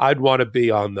 I'd want to be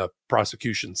on the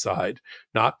prosecution side,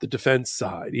 not the defense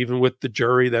side, even with the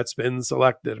jury that's been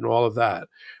selected and all of that.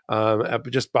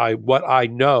 Just by what I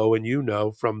know and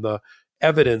from the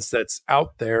evidence that's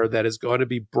out there that is going to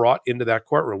be brought into that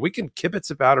courtroom. We can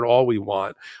kibitz about it all we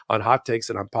want on hot takes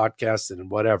and on podcasts and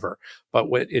whatever, but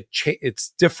when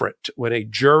it's different when a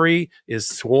jury is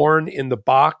sworn in the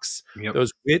box. Yep.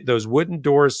 Those wooden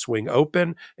doors swing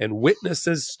open and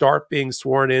witnesses start being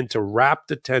sworn in to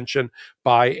rapt attention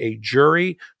by a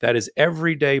jury that is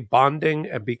every day bonding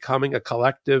and becoming a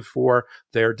collective for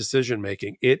their decision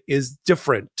making. It is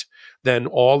different than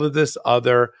all of this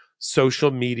other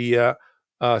social media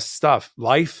stuff.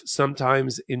 Life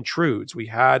sometimes intrudes. We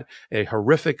had a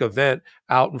horrific event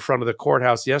out in front of the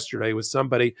courthouse yesterday with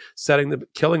somebody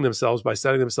killing themselves by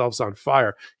setting themselves on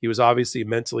fire. He was obviously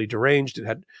mentally deranged.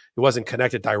 It wasn't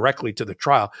connected directly to the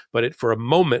trial, but for a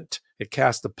moment it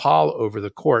cast a pall over the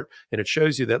court, and it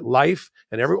shows you that life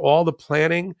and all the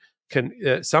planning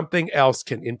can something else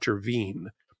can intervene.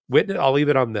 I'll leave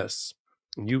it on this.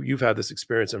 You've had this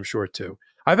experience, I'm sure, too.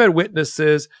 I've had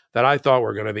witnesses that I thought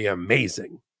were going to be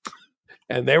amazing,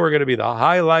 and they were going to be the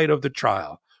highlight of the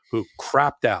trial, who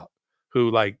crapped out,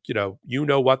 who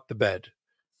what the bed,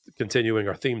 continuing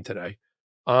our theme today.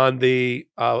 On the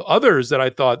others that I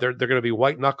thought they're going to be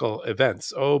white knuckle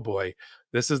events. Oh boy,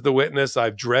 this is the witness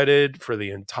I've dreaded for the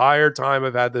entire time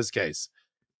I've had this case.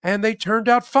 And they turned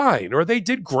out fine, or they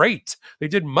did great. They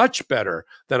did much better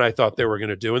than I thought they were going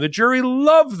to do. And the jury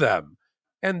loved them.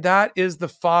 And that is the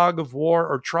fog of war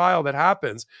or trial that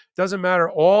happens. Doesn't matter.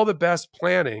 All the best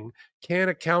planning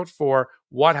can't account for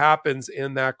what happens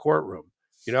in that courtroom.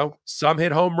 Some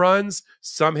hit home runs,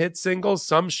 some hit singles,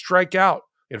 some strike out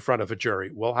in front of a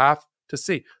jury. We'll have to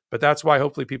see. But that's why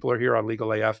hopefully people are here on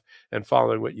Legal AF and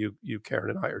following what you, Karen,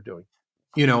 and I are doing.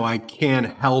 I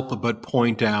can't help but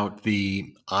point out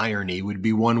the irony, would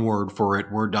be one word for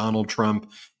it, where Donald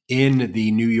Trump in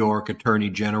the New York Attorney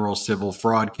General civil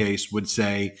fraud case would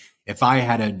say, if I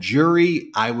had a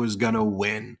jury, I was going to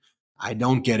win. I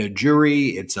don't get a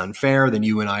jury. It's unfair. Then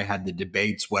you and I had the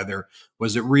debates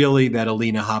was it really that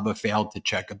Alina Habba failed to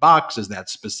check a box? Is that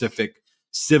specific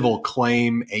civil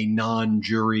claim a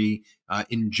non-jury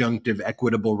injunctive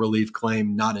equitable relief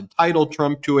claim not entitled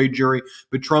Trump to a jury?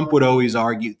 But Trump would always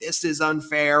argue, this is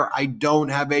unfair. I don't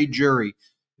have a jury.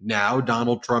 Now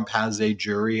Donald Trump has a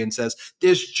jury and says,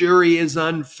 this jury is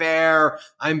unfair.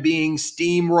 I'm being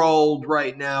steamrolled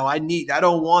right now. I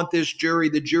don't want this jury.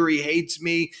 The jury hates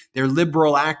me. They're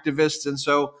liberal activists. And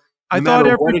so I thought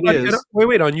everybody,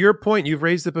 wait, on your point, you've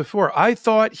raised it before. I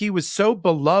thought he was so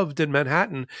beloved in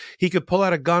Manhattan, he could pull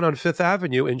out a gun on Fifth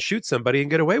Avenue and shoot somebody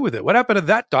and get away with it. What happened to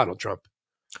that Donald Trump?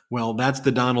 Well, that's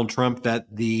the Donald Trump that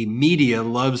the media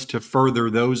loves to further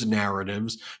those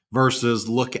narratives versus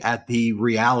look at the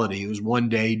reality. It was one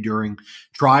day during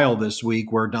trial this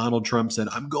week where Donald Trump said,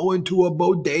 I'm going to a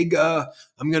bodega.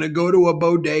 I'm going to go to a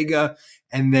bodega.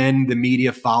 And then the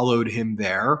media followed him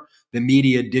there. The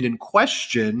media didn't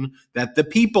question that the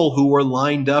people who were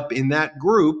lined up in that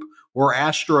group were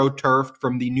astroturfed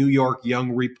from the New York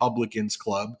Young Republicans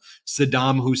Club,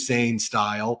 Saddam Hussein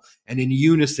style. And in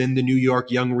unison, the New York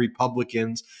Young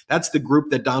Republicans, that's the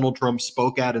group that Donald Trump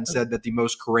spoke at and said that the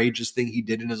most courageous thing he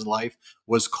did in his life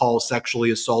was call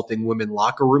sexually assaulting women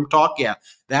locker room talk. Yeah,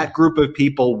 that group of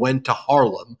people went to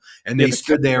Harlem and they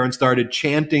stood there and started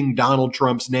chanting Donald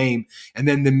Trump's name. And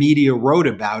then the media wrote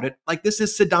about it. Like, this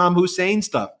is Saddam Hussein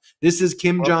stuff. This is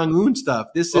Kim Jong-un stuff.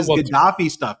 This is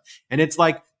Gaddafi stuff. And it's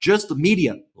like, just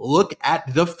media, look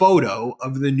at the photo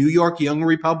of the New York Young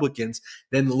Republicans,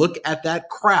 then look at that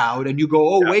crowd and you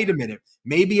go, oh, wait a minute.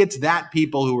 Maybe it's that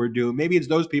people who are doing, maybe it's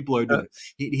those people who are doing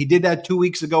it. He did that 2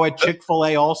 weeks ago at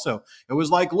Chick-fil-A also. It was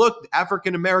like, look,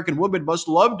 African-American women must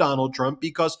love Donald Trump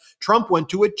because Trump went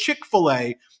to a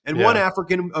Chick-fil-A and one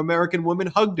African-American woman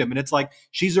hugged him. And it's like,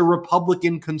 she's a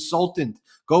Republican consultant.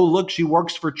 Go look, she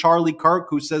works for Charlie Kirk,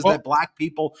 who says that black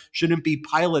people shouldn't be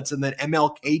pilots and that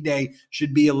MLK Day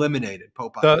should be eliminated.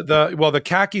 Popok. The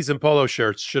khakis and polo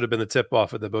shirts should have been the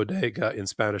tip-off of the bodega in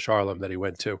Spanish Harlem that he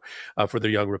went to for the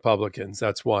Young Republicans.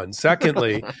 That's one.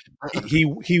 Secondly,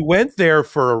 he went there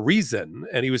for a reason,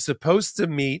 and he was supposed to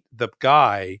meet the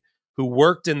guy who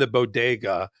worked in the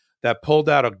bodega that pulled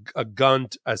out a gun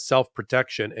as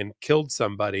self-protection and killed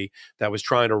somebody that was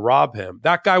trying to rob him.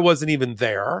 That guy wasn't even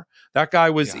there. That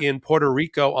guy was in Puerto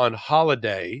Rico on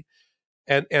holiday.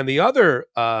 And the other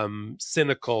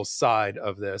cynical side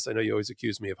of this, I know you always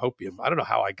accuse me of hopium. I don't know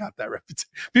how I got that reputation.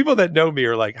 People that know me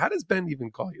are like, how does Ben even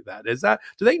call you that?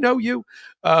 Do they know you?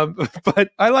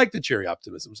 But I like the cheery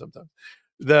optimism sometimes.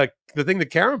 The thing that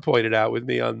Karen pointed out with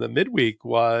me on the midweek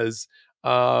was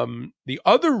the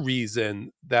other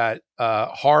reason that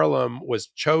Harlem was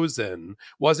chosen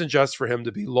wasn't just for him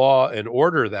to be law and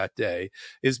order that day,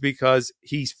 is because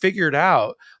he figured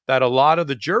out that a lot of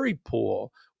the jury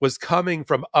pool was coming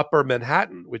from Upper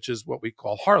Manhattan, which is what we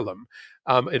call Harlem.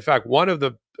 In fact, one of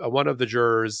the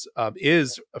jurors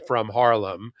is from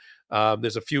Harlem.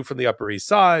 There's a few from the Upper East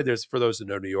Side. There's, for those who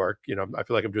know New York, I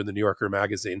feel like I'm doing the New Yorker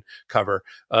magazine cover.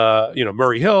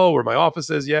 Murray Hill, where my office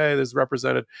is, there's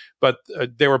represented. But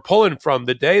they were pulling from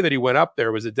the day that he went up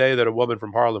there was a day that a woman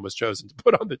from Harlem was chosen to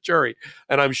put on the jury.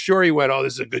 And I'm sure he went, oh,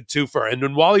 this is a good twofer. And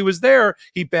then while he was there,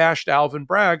 he bashed Alvin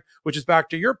Bragg, which is back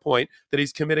to your point that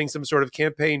he's committing some sort of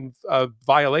campaign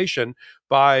violation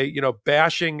by,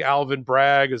 bashing Alvin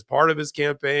Bragg as part of his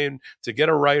campaign to get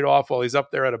a write-off while he's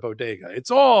up there at a bodega.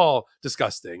 It's all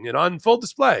disgusting and on full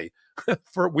display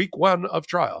for week one of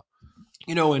trial.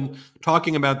 In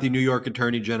talking about the New York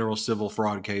Attorney General civil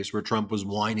fraud case where Trump was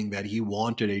whining that he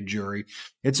wanted a jury,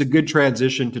 it's a good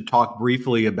transition to talk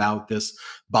briefly about this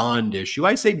bond issue.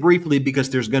 I say briefly because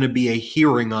there's going to be a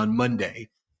hearing on Monday,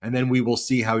 and then we will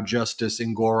see how Justice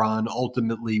Engoron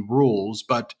ultimately rules.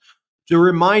 But to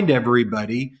remind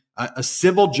everybody, a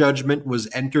civil judgment was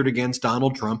entered against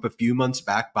Donald Trump a few months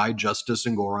back by Justice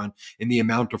Engoron in the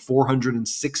amount of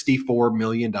 $464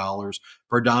 million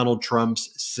for Donald Trump's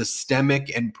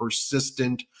systemic and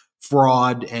persistent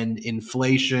fraud and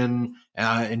inflation,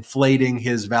 inflating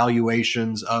his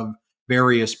valuations of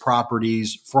various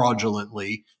properties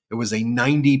fraudulently. It was a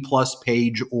 90-plus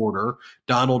page order.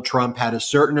 Donald Trump had a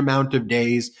certain amount of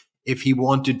days if he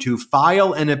wanted to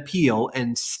file an appeal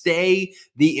and stay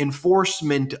the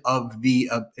enforcement of the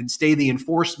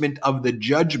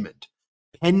judgment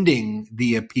pending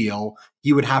the appeal,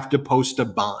 he would have to post a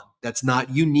bond. That's not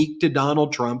unique to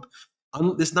Donald Trump.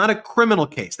 It's not a criminal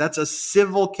case. That's a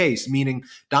civil case, meaning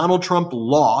Donald Trump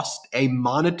lost a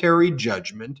monetary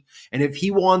judgment. And if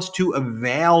he wants to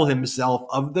avail himself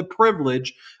of the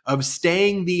privilege of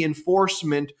staying the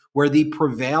enforcement where the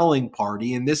prevailing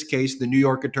party, in this case, the New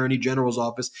York Attorney General's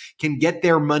office, can get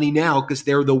their money now because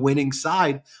they're the winning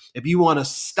side. If you want to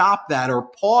stop that or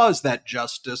pause that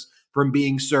justice from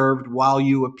being served while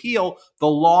you appeal, the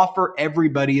law for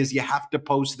everybody is you have to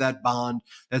post that bond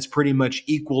that's pretty much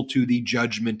equal to the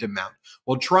judgment amount.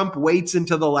 Well, Trump waits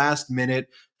until the last minute,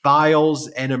 files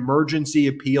an emergency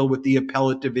appeal with the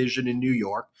appellate division in New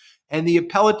York. And the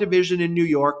appellate division in New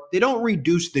York, they don't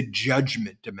reduce the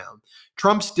judgment amount.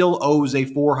 Trump still owes a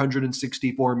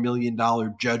 $464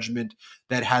 million judgment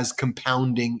that has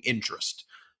compounding interest.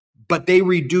 But they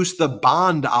reduced the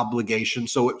bond obligation,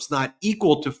 so it's not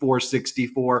equal to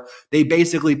 464. They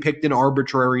basically picked an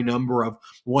arbitrary number of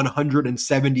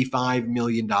 $175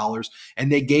 million,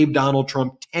 and they gave Donald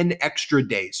Trump 10 extra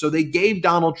days. So they gave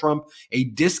Donald Trump a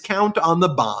discount on the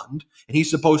bond, and he's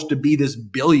supposed to be this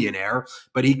billionaire,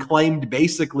 but he claimed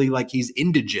basically like he's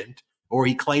indigent, or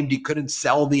he claimed he couldn't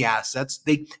sell the assets.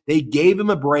 They gave him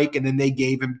a break, and then they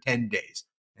gave him 10 days.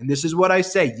 And this is what I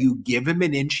say. You give him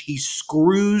an inch, he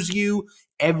screws you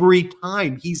every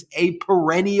time. He's a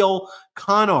perennial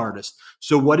con artist.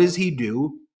 So what does he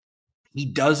do? He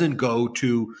doesn't go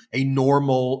to a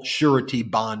normal surety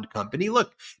bond company.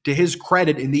 Look, to his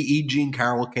credit, in the E. Jean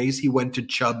Carroll case, he went to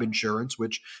Chubb Insurance,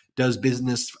 which does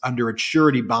business under its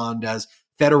surety bond as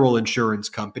Federal Insurance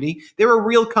Company. They're a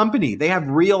real company. They have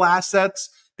real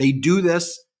assets. They do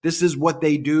this. This is what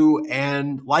they do,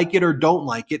 and like it or don't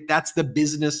like it, that's the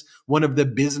business, one of the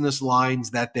business lines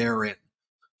that they're in.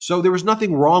 So there was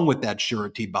nothing wrong with that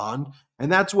surety bond.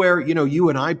 And that's where, you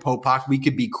and I, Popok, we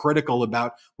could be critical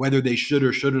about whether they should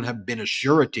or shouldn't have been a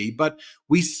surety, but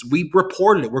we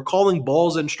reported it. We're calling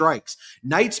balls and strikes.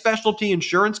 Knight Specialty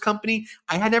Insurance Company,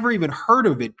 I had never even heard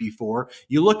of it before.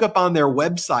 You look up on their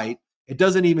website, it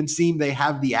doesn't even seem they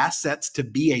have the assets to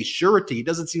be a surety. It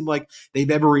doesn't seem like they've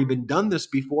ever even done this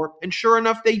before. And sure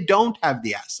enough, they don't have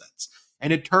the assets.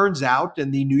 And it turns out,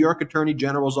 and the New York Attorney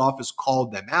General's office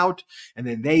called them out, and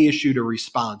then they issued a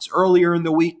response earlier in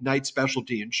the week, Knight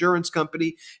Specialty Insurance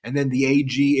Company, and then the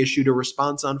AG issued a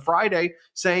response on Friday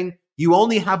saying, you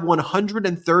only have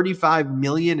 $135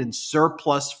 million in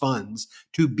surplus funds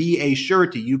to be a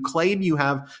surety. You claim you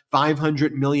have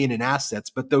 $500 million in assets,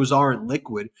 but those aren't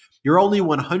liquid. You're only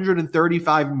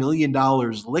 $135 million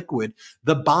liquid.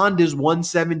 The bond is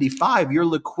 $175. Your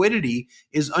liquidity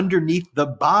is underneath the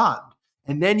bond.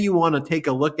 And then you want to take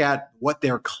a look at what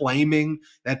they're claiming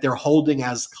that they're holding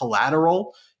as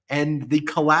collateral. And the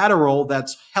collateral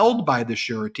that's held by the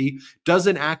surety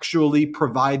doesn't actually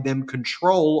provide them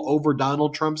control over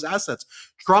Donald Trump's assets.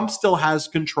 Trump still has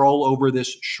control over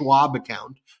this Schwab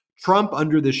account. Trump,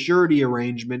 under the surety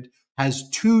arrangement, has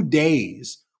 2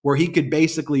 days where he could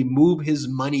basically move his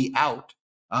money out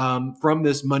from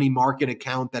this money market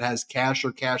account that has cash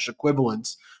or cash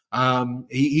equivalents.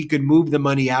 He could move the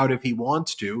money out if he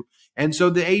wants to. And so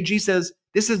the AG says,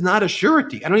 this is not a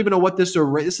surety. I don't even know what this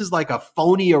is, like a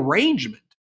phony arrangement.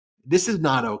 This is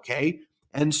not okay.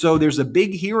 And so there's a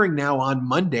big hearing now on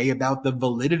Monday about the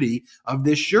validity of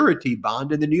this surety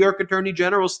bond. And the New York Attorney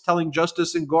General is telling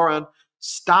Justice Engoron,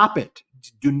 stop it.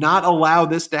 Do not allow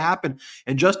this to happen.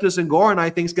 And Justice Engoron, I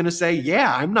think, is going to say,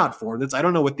 yeah, I'm not for this. I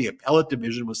don't know what the appellate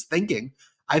division was thinking.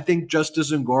 I think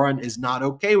Justice Engoron is not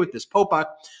okay with this. Popok,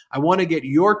 I want to get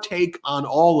your take on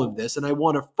all of this. And I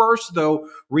want to first, though,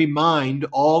 remind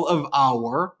all of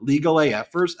our legal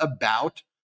AFers about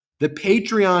the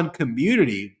Patreon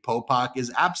community. Popok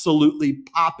is absolutely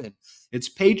popping. It's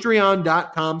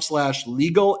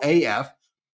patreon.com/legalaf.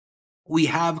 We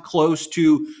have close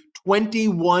to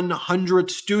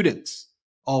 2,100 students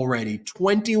already.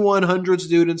 2,100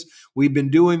 students. We've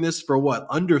been doing this for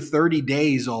under 30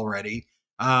 days already.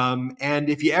 And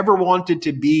if you ever wanted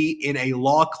to be in a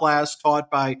law class taught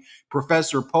by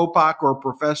Professor Popok or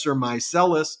Professor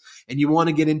Meiselas, and you want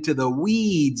to get into the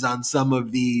weeds on some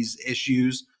of these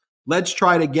issues, let's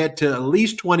try to get to at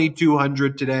least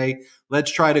 2,200 today.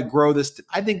 Let's try to grow this.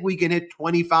 I think we can hit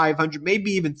 2,500,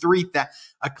 maybe even 3,000.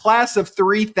 A class of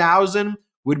 3,000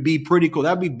 would be pretty cool.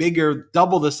 That'd be bigger,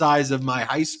 double the size of my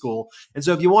high school. And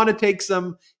so if you want to take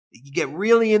you get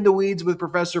really in the weeds with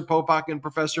Professor Popok and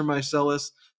Professor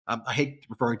Meiselas, I hate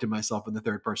referring to myself in the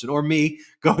third person, or me,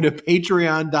 go to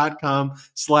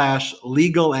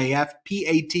patreon.com/legalaf,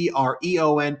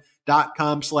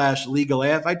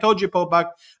 patreon.com/legalaf. I told you,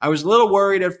 Popok, I was a little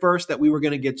worried at first that we were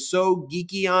going to get so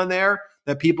geeky on there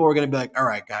that people were going to be like, all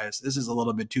right, guys, this is a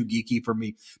little bit too geeky for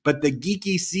me. But the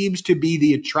geeky seems to be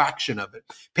the attraction of it.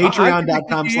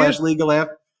 Patreon.com/legalaf.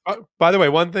 By the way,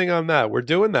 one thing on that. We're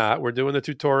doing the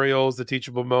tutorials, the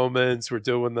teachable moments. We're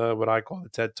doing what I call the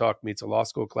TED Talk meets a law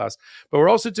school class. But we're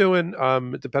also doing,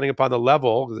 depending upon the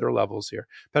level, because there are levels here,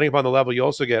 depending upon the level, you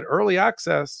also get early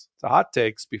access to hot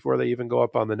takes before they even go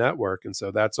up on the network. And so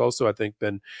that's also, I think,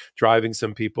 been driving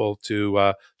some people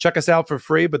to check us out for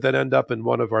free, but then end up in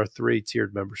one of our 3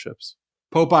 tiered memberships.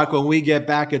 Popok, when we get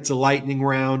back, it's a lightning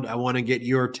round. I want to get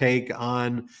your take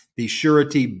on the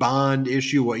surety bond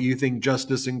issue, what you think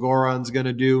Justice Engoron's going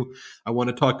to do. I want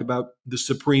to talk about the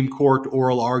Supreme Court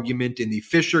oral argument in the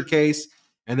Fisher case.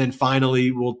 And then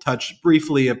finally, we'll touch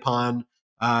briefly upon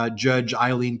Judge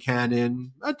Eileen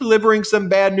Cannon delivering some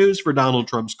bad news for Donald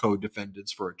Trump's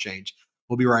co-defendants for a change.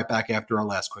 We'll be right back after our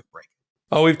last quick break.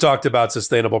 Oh, we've talked about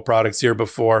sustainable products here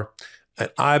before, and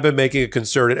I've been making a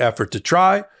concerted effort to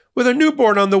try. With a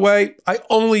newborn on the way, I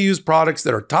only use products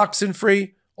that are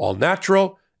toxin-free, all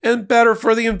natural, and better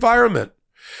for the environment.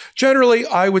 Generally,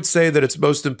 I would say that it's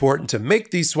most important to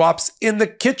make these swaps in the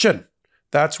kitchen.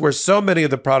 That's where so many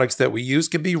of the products that we use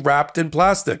can be wrapped in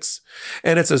plastics.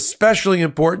 And it's especially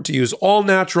important to use all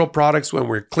natural products when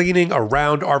we're cleaning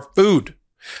around our food.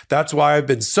 That's why I've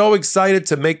been so excited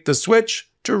to make the switch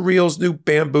to Reel's new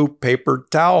bamboo paper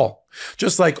towel.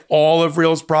 Just like all of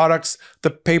Reel's products, the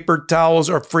paper towels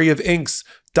are free of inks,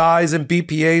 dyes, and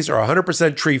BPAs, are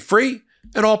 100% tree-free,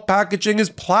 and all packaging is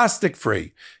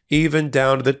plastic-free, even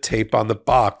down to the tape on the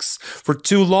box. For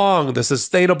too long, the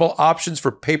sustainable options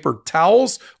for paper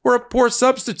towels were a poor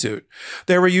substitute.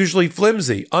 They were usually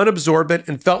flimsy, unabsorbent,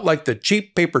 and felt like the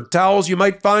cheap paper towels you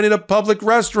might find in a public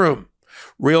restroom.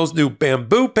 Reel's new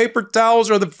bamboo paper towels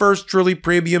are the first truly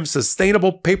premium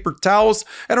sustainable paper towels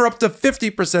and are up to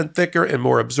 50% thicker and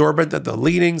more absorbent than the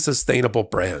leading sustainable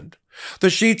brand.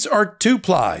 The sheets are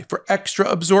 2-ply for extra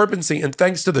absorbency, and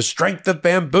thanks to the strength of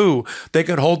bamboo, they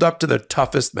can hold up to the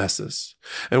toughest messes.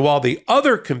 And while the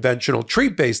other conventional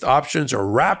tree-based options are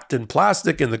wrapped in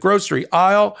plastic in the grocery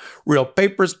aisle, Reel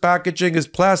Paper's packaging is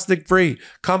plastic-free,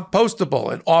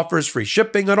 compostable, and offers free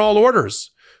shipping on all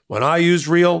orders. When I use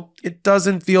Reel, it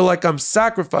doesn't feel like I'm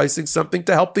sacrificing something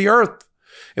to help the earth.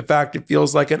 In fact, it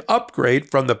feels like an upgrade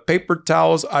from the paper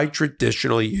towels I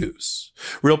traditionally use.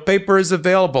 Reel Paper is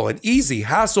available in easy,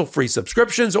 hassle-free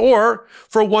subscriptions or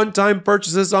for one-time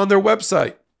purchases on their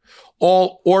website.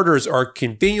 All orders are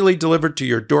conveniently delivered to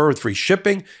your door with free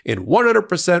shipping in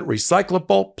 100%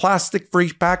 recyclable,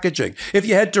 plastic-free packaging. If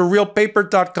you head to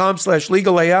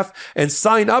realpaper.com/legalaf and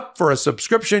sign up for a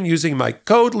subscription using my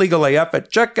code LegalAF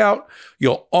at checkout,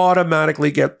 you'll automatically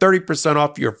get 30%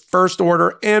 off your first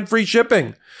order and free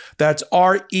shipping. That's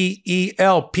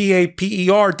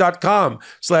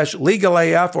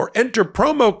REELPAPER.com/legalAF or enter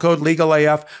promo code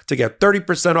LegalAF to get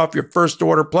 30% off your first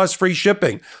order plus free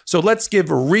shipping. So let's give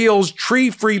Reel's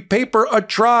tree-free paper a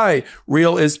try.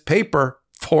 Reel is paper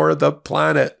for the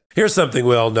planet. Here's something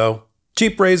we all know.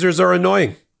 Cheap razors are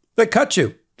annoying. They cut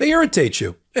you, they irritate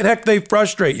you, and heck, they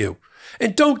frustrate you.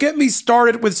 And don't get me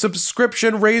started with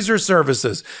subscription razor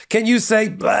services. Can you say,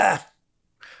 blah?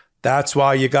 That's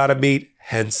why you gotta meet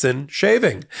Henson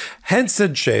Shaving.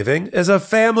 Henson Shaving is a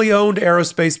family-owned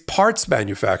aerospace parts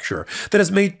manufacturer that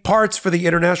has made parts for the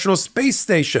International Space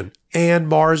Station and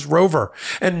Mars rover.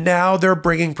 And now they're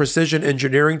bringing precision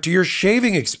engineering to your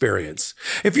shaving experience.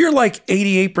 If you're like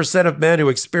 88% of men who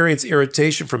experience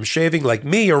irritation from shaving like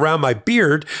me around my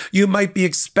beard, you might be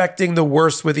expecting the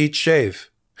worst with each shave.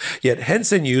 Yet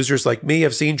Henson users like me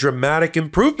have seen dramatic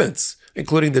improvements,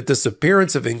 including the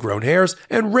disappearance of ingrown hairs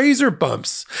and razor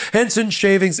bumps. Henson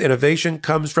Shaving's innovation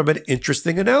comes from an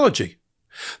interesting analogy.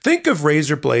 Think of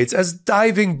razor blades as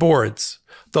diving boards.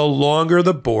 The longer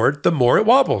the board, the more it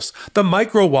wobbles. The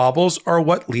micro wobbles are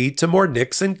what lead to more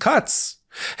nicks and cuts.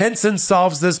 Henson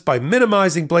solves this by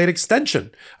minimizing blade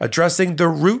extension, addressing the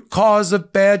root cause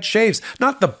of bad shaves,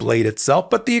 not the blade itself,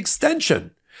 but the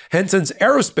extension. Henson's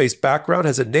aerospace background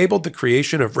has enabled the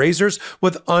creation of razors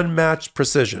with unmatched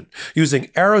precision. Using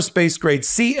aerospace-grade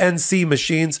CNC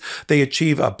machines, they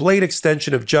achieve a blade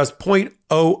extension of just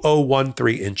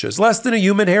 0.0013 inches, less than a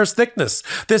human hair's thickness.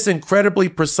 This incredibly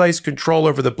precise control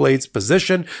over the blade's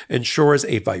position ensures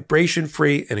a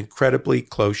vibration-free and incredibly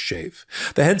close shave.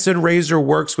 The Henson razor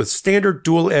works with standard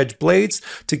dual-edge blades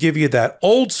to give you that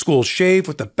old-school shave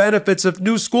with the benefits of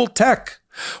new-school tech.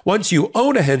 Once you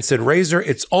own a Henson razor,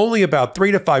 it's only about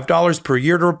 $3 to $5 per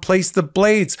year to replace the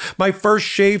blades. My first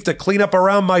shave to clean up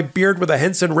around my beard with a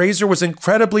Henson razor was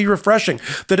incredibly refreshing.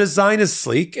 The design is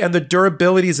sleek and the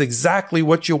durability is exactly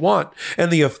what you want.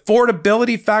 And the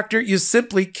affordability factor, you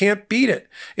simply can't beat it.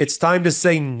 It's time to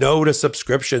say no to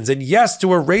subscriptions and yes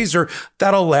to a razor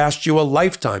that'll last you a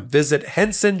lifetime. Visit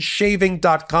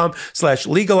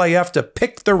hensonshaving.com/legalaf to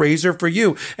pick the razor for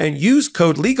you and use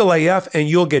code legalaf and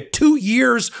you'll get 2 years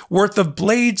worth of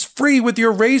blades free with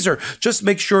your razor. Just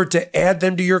make sure to add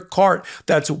them to your cart.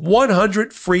 That's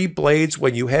 100 free blades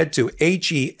when you head to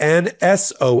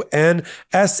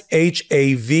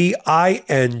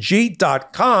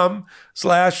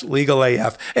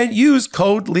hensonshaving.com/legalaf and use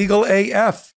code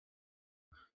legalaf.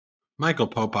 Michael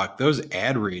Popok, those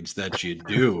ad reads that you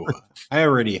do, I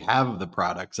already have the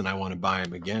products and I want to buy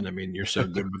them again. I mean, you're so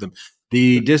good with them.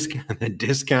 The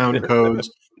discount codes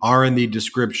are in the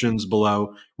descriptions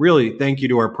below. Really, thank you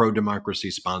to our pro-democracy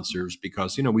sponsors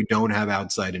because, you know, we don't have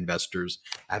outside investors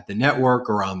at the network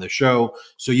or on the show.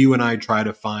 So you and I try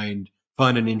to find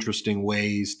fun and interesting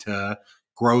ways to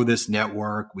grow this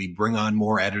network. We bring on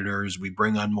more editors. We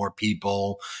bring on more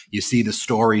people. You see the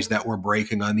stories that we're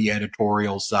breaking on the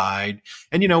editorial side.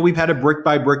 And, you know, we've had a brick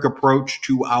by brick approach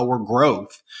to our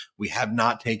growth. We have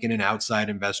not taken an outside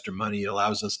investor money. It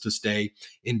allows us to stay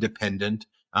independent.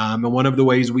 And one of the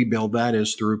ways we build that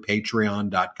is through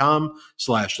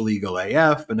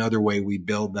patreon.com/legalaf. Another way we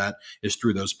build that is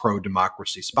through those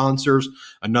pro-democracy sponsors.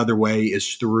 Another way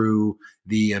is through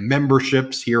the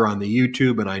memberships here on the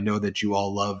YouTube. And I know that you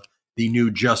all love the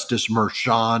new Justice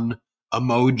Merchan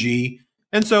emoji.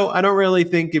 And so I don't really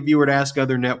think if you were to ask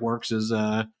other networks, is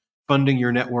funding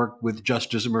your network with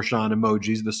Justice Merchan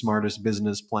emojis the smartest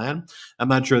business plan? I'm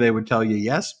not sure they would tell you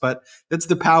yes, but that's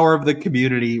the power of the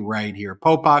community right here.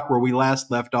 Popok, where we last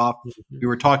left off, we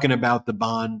were talking about the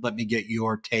bond. Let me get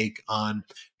your take on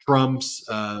Trump's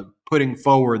putting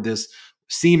forward this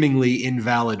seemingly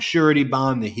invalid surety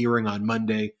bond, the hearing on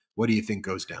Monday. What do you think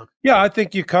goes down? Yeah, I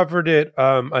think you covered it.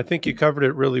 I think you covered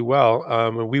it really well.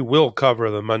 And we will cover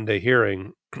the Monday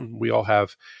hearing. We all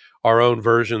have our own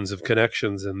versions of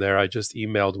connections in there. I just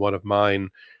emailed one of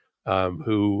mine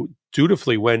who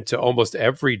dutifully went to almost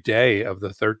every day of the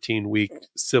 13-week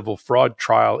civil fraud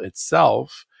trial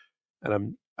itself.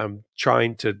 And I'm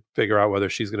trying to figure out whether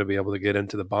she's going to be able to get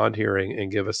into the bond hearing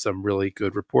and give us some really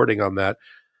good reporting on that.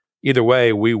 Either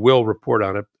way, we will report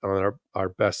on it on our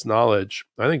best knowledge.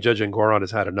 I think Judge Engoron has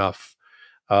had enough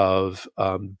of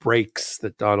breaks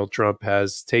that Donald Trump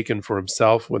has taken for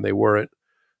himself when they weren't.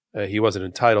 He wasn't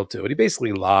entitled to it. He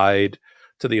basically lied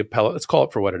to the appellate. Let's call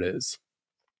it for what it is.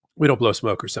 We don't blow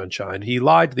smoke or sunshine. He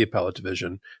lied to the appellate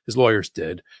division. His lawyers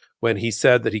did when he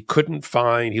said that he couldn't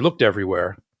find, he looked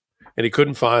everywhere, and he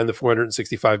couldn't find the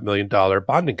 $465 million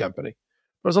bonding company. It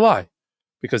was a lie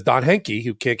because Don Henke,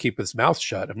 who can't keep his mouth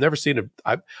shut, I've never seen him.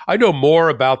 I know more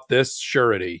about this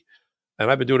surety, and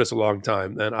I've been doing this a long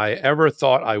time, than I ever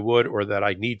thought I would or that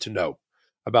I need to know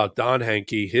about Don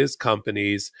Henke, his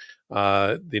companies,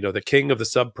 the king of the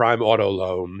subprime auto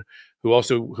loan, who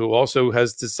also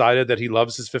has decided that he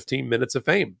loves his 15 minutes of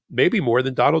fame, maybe more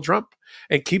than Donald Trump,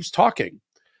 and keeps talking.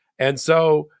 And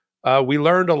so we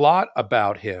learned a lot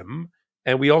about him.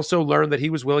 And we also learned that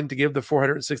he was willing to give the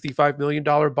 $465 million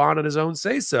bond on his own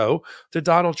say-so to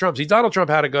Donald Trump. See, Donald Trump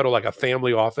had to go to like a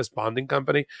family office bonding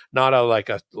company, not a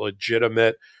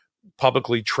legitimate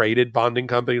publicly traded bonding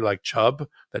company like Chubb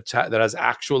that has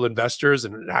actual investors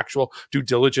and an actual due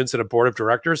diligence and a board of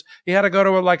directors. He had to go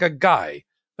to like a guy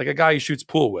he shoots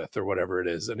pool with or whatever it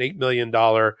is, an $8 million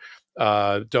donor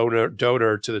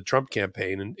to the Trump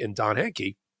campaign in Don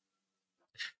Henke.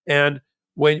 And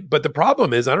but the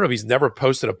problem is, I don't know if he's never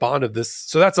posted a bond of this.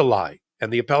 So that's a lie.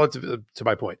 And the appellate, to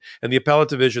my point, and the appellate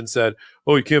division said,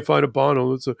 oh, you can't find a bond.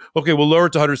 Oh, okay, we'll lower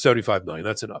it to $175 million.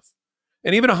 That's enough.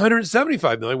 And even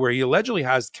 $175 million, where he allegedly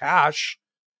has cash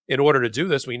in order to do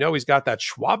this, we know he's got that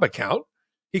Schwab account.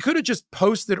 He could have just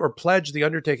posted or pledged the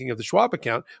undertaking of the Schwab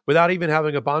account without even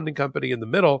having a bonding company in the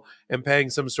middle and paying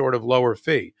some sort of lower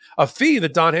fee. A fee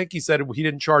that Don Henke said he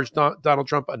didn't charge Donald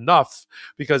Trump enough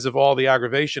because of all the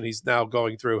aggravation he's now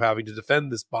going through having to defend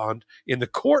this bond in the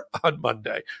court on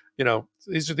Monday. You know,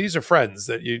 these are friends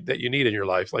that you need in your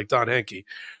life, like Don Henke.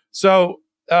 So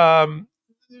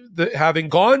having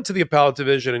gone to the appellate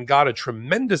division and got a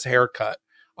tremendous haircut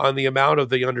on the amount of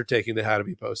the undertaking that had to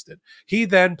be posted, he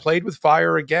then played with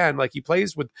fire again. Like he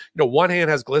plays with, one hand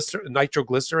has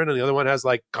nitroglycerin and the other one has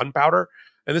like gunpowder.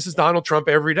 And this is Donald Trump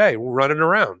every day running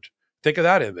around. Think of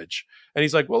that image. And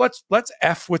he's like, well, let's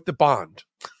F with the bond.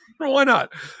 Why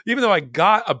not? Even though I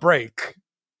got a break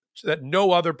that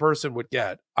no other person would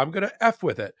get, I'm going to F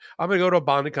with it. I'm going to go to a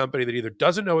bonding company that either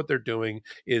doesn't know what they're doing,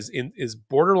 is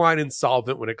borderline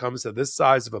insolvent when it comes to this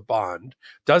size of a bond,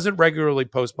 doesn't regularly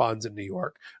post bonds in New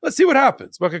York. Let's see what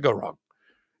happens. What could go wrong?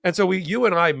 And so you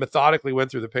and I methodically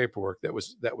went through the paperwork that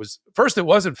was first, it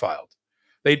wasn't filed.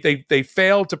 They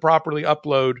failed to properly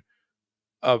upload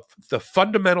the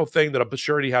fundamental thing that a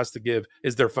surety has to give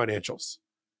is their financials.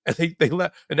 And they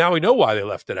left, and now we know why they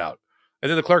left it out. And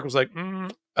then the clerk was like,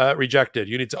 rejected.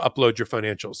 You need to upload your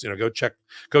financials.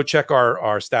 Go check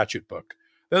our statute book.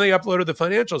 Then they uploaded the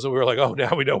financials, and we were like, oh,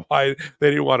 now we know why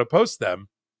they didn't want to post them.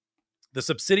 The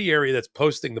subsidiary that's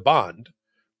posting the bond,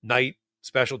 Knight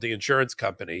Specialty Insurance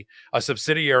Company, a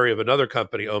subsidiary of another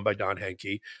company owned by Don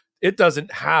Henke, it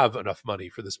doesn't have enough money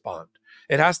for this bond.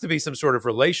 It has to be some sort of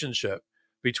relationship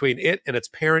between it and its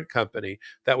parent company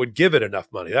that would give it enough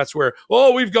money. That's where,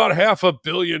 we've got $500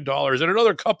 million and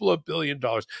another couple of $1 billion.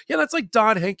 Yeah, that's like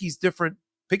Don Henke's different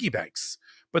piggy banks,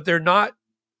 but they're not,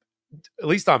 at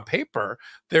least on paper,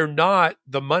 they're not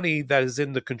the money that is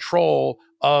in the control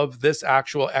of this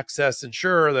actual excess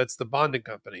insurer that's the bonding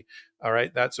company. All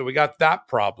right, so we got that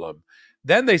problem.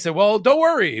 Then they said, well, don't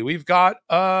worry, we've got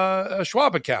a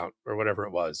Schwab account or whatever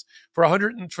it was for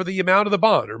the amount of the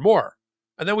bond or more.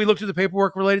 And then we looked at the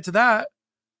paperwork related to that,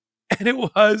 and it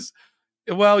was,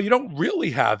 well, you don't really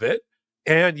have it.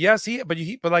 And yes,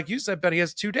 but like you said, Ben, he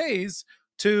has 2 days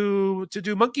to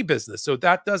do monkey business. So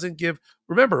that doesn't give.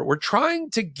 Remember, we're trying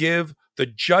to give the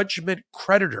judgment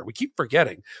creditor. We keep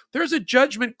forgetting there's a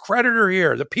judgment creditor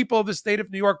here. The people of the state of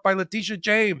New York by Letitia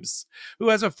James, who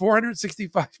has a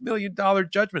 $465 million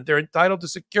judgment. They're entitled to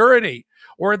security,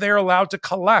 or they're allowed to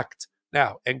collect.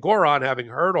 Now, and Goron, having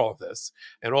heard all of this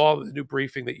and all the new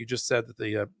briefing that you just said that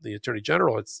the Attorney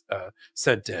General had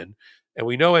sent in, and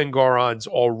we know Engoron's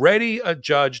already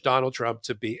adjudged Donald Trump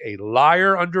to be a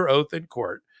liar under oath in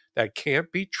court that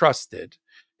can't be trusted,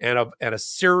 and a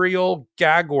serial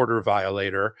gag order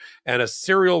violator, and a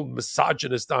serial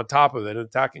misogynist on top of it,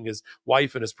 attacking his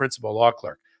wife and his principal law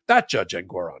clerk. That Judge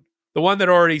Engoron, the one that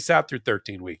already sat through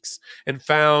 13 weeks and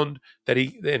found that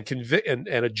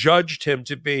and adjudged him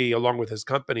to be, along with his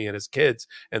company and his kids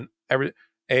and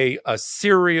a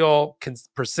serial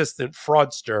persistent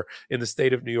fraudster in the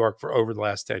state of New York for over the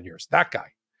last 10 years. That guy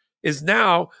is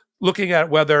now looking at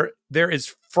whether there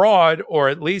is fraud or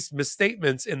at least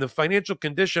misstatements in the financial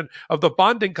condition of the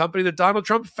bonding company that Donald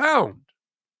Trump found.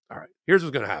 All right, here's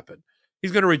what's going to happen.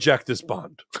 He's going to reject this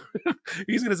bond.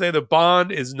 He's going to say the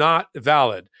bond is not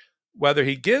valid. Whether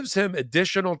he gives him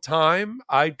additional time,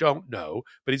 I don't know,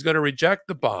 but he's going to reject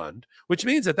the bond, which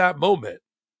means at that moment,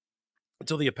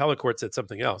 until the appellate court said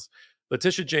something else,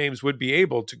 Letitia James would be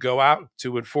able to go out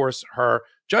to enforce her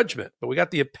judgment. But we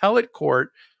got the appellate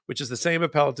court, which is the same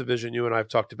appellate division you and I have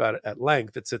talked about it at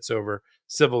length, that sits over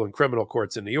civil and criminal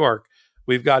courts in New York.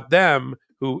 We've got them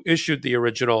who issued the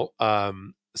original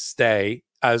stay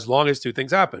as long as 2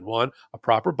 things happen. 1, a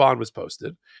proper bond was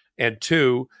posted, and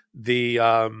 2, the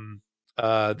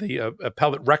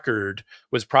appellate record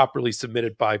was properly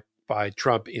submitted by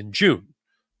Trump in June,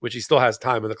 which he still has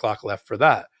time on the clock left for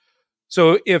that.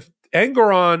 So if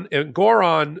Goron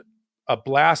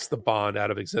blasts the bond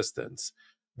out of existence,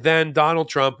 then Donald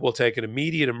Trump will take an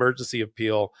immediate emergency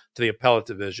appeal to the appellate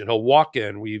division. He'll walk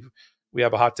in. We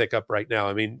have a hot take up right now.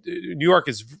 I mean, New York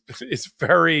is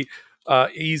very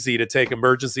easy to take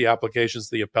emergency applications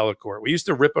to the appellate court. We used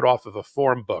to rip it off of a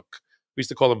form book. We used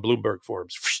to call them Bloomberg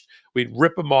forms. We'd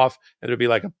rip them off, and it'd be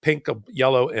like a pink, a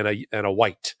yellow, and a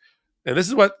white. And this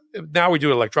is what now we do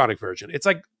an electronic version. It's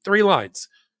like 3 lines: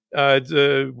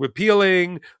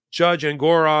 repealing Judge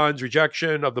Engoron's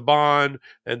rejection of the bond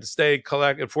and stay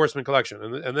enforcement collection,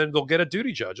 and then they'll get a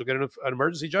duty judge. They'll get an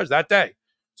emergency judge that day.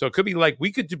 So it could be like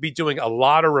we could be doing a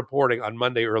lot of reporting on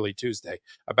Monday, early Tuesday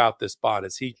about this bond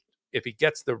if he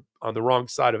gets on the wrong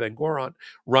side of Engoron,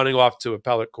 running off to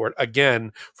appellate court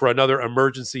again for another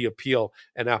emergency appeal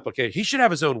and application. He should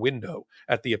have his own window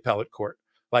at the appellate court.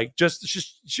 Like just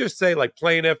say like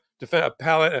plaintiff, defendant,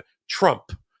 appellate,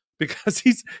 Trump, because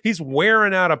he's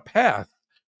wearing out a path.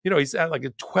 He's at like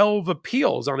 12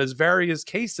 appeals on his various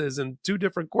cases in 2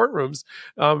 different courtrooms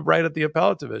right at the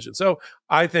appellate division. So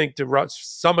I think, to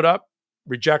sum it up,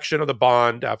 rejection of the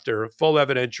bond after a full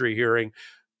evidentiary hearing,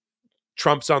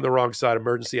 Trump's on the wrong side,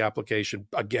 emergency application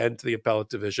again to the appellate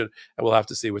division, and we'll have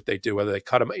to see what they do, whether they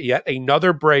cut him yet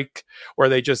another break or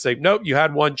they just say, nope, you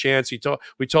had one chance.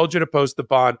 We told you to post the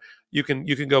bond. You can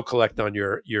go collect on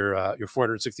your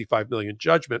 $465 million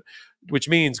judgment, which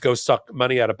means go suck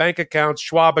money out of bank accounts,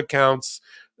 Schwab accounts,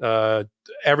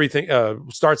 everything,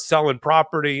 start selling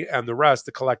property and the rest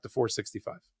to collect the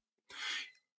 465.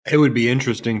 It would be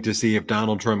interesting to see if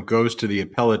Donald Trump goes to the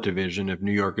appellate division, if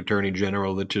New York Attorney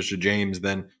General Letitia James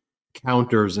then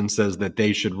counters and says that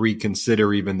they should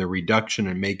reconsider even the reduction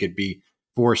and make it be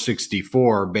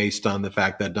 464 based on the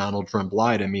fact that Donald Trump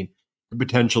lied. I mean,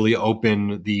 potentially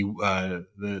open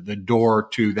the door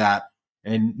to that.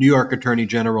 And New York Attorney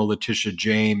General Letitia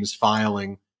James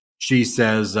filing, she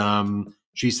says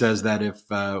that if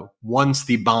once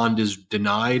the bond is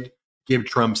denied, give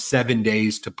Trump 7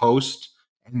 days to post,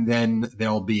 and then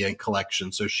there'll be a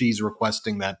collection. So she's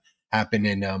requesting that happen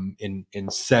in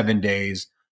 7 days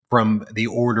from the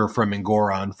order from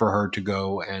Engoron for her to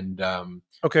go and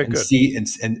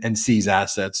seize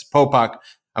assets. Popok,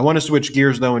 I want to switch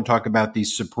gears though and talk about the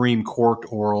Supreme Court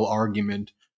oral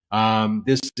argument.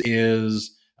 This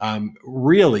is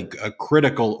really a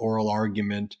critical oral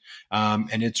argument,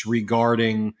 and it's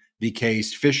regarding the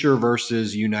case Fisher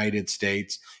versus United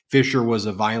States. Fisher was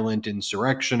a violent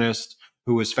insurrectionist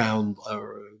who was found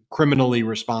criminally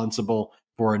responsible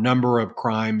for a number of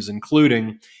crimes,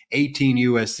 including 18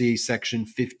 U.S.C. Section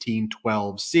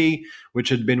 1512C, which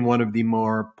had been one of the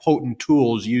more potent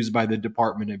tools used by the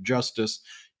Department of Justice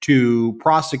to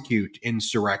prosecute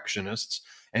insurrectionists.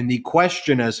 And the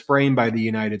question as framed by the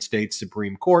United States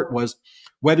Supreme Court was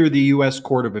whether the U.S.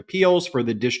 Court of Appeals for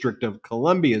the District of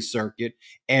Columbia Circuit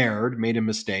made a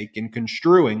mistake in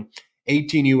construing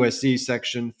 18 U.S.C.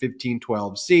 Section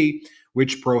 1512C,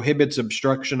 which prohibits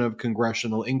obstruction of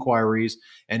congressional inquiries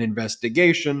and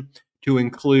investigation to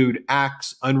include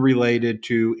acts unrelated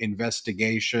to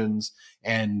investigations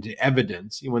and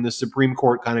evidence. When the Supreme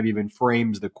Court kind of even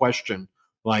frames the question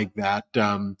like that,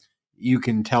 you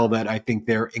can tell that I think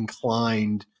they're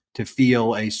inclined to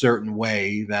feel a certain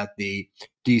way that the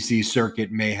DC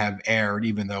Circuit may have erred,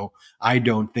 even though I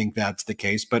don't think that's the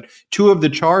case. But 2 of the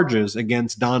charges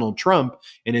against Donald Trump,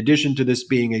 in addition to this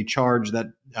being a charge that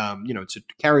it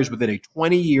carries with it a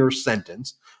 20-year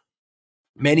sentence,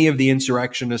 many of the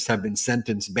insurrectionists have been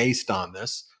sentenced based on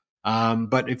this.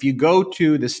 But if you go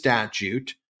to the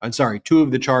statute, 2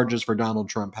 of the charges for Donald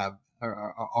Trump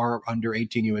are under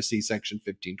 18 U.S.C. Section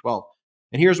 1512.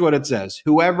 And here's what it says.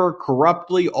 Whoever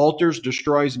corruptly alters,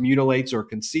 destroys, mutilates, or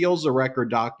conceals a record,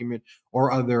 document,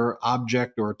 or other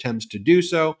object or attempts to do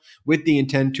so with the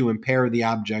intent to impair the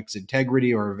object's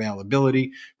integrity or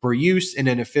availability for use in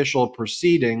an official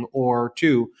proceeding, or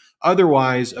 2,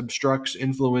 otherwise obstructs,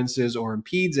 influences, or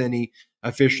impedes any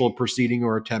official proceeding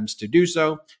or attempts to do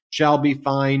so, shall be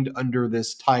fined under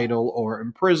this title or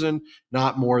imprisoned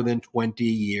not more than 20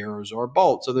 years or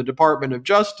both. So the Department of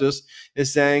Justice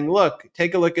is saying, look,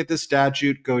 take a look at the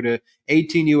statute, go to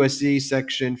 18 U.S.C.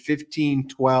 Section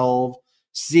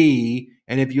 1512C,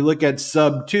 and if you look at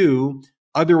sub 2,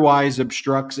 otherwise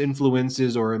obstructs,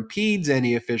 influences, or impedes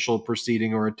any official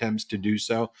proceeding or attempts to do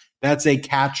so, that's a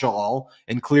catch-all,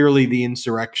 and clearly the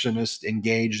insurrectionists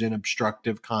engaged in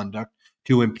obstructive conduct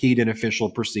to impede an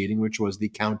official proceeding, which was the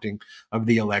counting of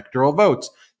the electoral votes.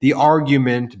 The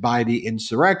argument by the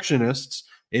insurrectionists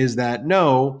is that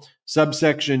no,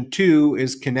 subsection 2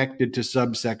 is connected to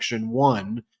subsection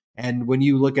 1. And when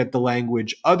you look at the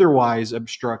language otherwise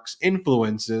obstructs,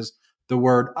 influences, the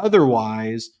word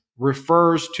otherwise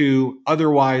refers to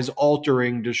otherwise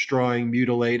altering, destroying,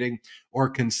 mutilating, or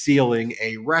concealing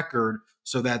a record,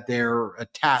 so that they're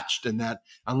attached, and that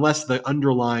unless the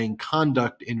underlying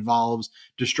conduct involves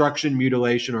destruction,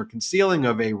 mutilation, or concealing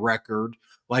of a record,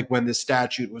 like when the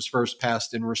statute was first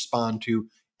passed in response to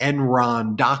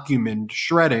Enron document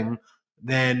shredding,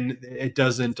 then it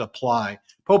doesn't apply.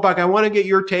 Popok, I want to get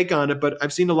your take on it, but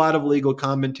I've seen a lot of legal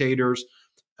commentators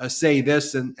say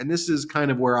this, and this is kind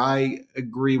of where I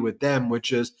agree with them,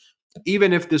 which is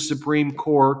even if the Supreme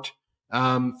Court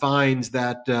finds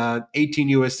that 18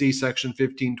 U.S.C. Section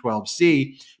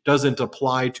 1512C doesn't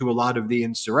apply to a lot of the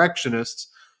insurrectionists,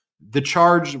 the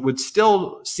charge would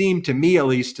still seem to me, at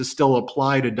least, to still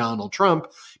apply to Donald Trump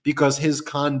because his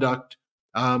conduct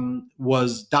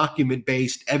was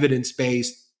document-based,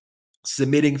 evidence-based,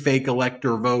 submitting fake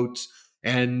elector votes.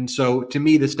 And so to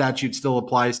me, the statute still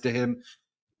applies to him.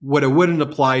 What it wouldn't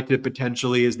apply to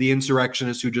potentially is the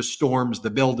insurrectionist who just storms the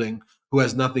building, who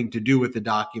has nothing to do with the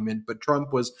document, but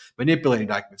Trump was manipulating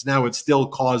documents. Now it still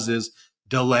causes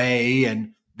delay,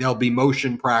 and there'll be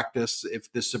motion practice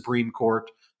if the Supreme Court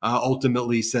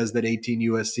ultimately says that 18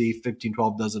 U.S.C.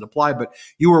 1512 doesn't apply. But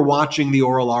you were watching the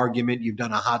oral argument. You've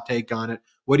done a hot take on it.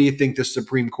 What do you think the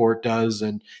Supreme Court does,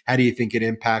 and how do you think it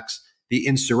impacts the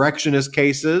insurrectionist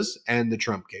cases and the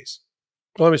Trump case?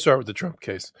 Well, let me start with the Trump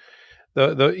case.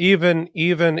 Even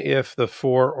if the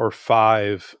 4 or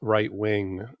 5 right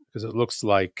wing, because it looks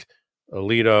like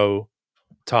Alito,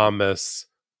 Thomas,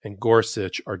 and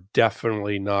Gorsuch are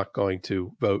definitely not going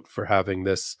to vote for having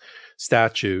this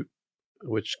statute,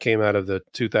 which came out of the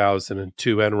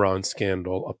 2002 Enron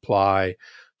scandal, apply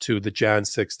to the Jan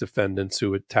 6 defendants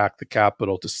who attacked the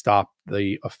Capitol to stop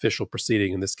the official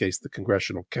proceeding, in this case, the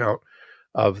congressional count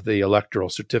of the electoral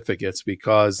certificates,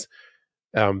 because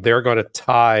they're going to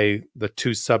tie the two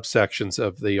subsections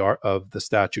of the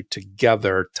statute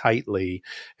together tightly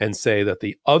and say that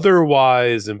the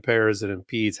otherwise impairs and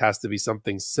impedes has to be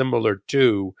something similar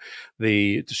to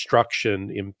the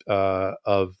destruction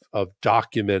of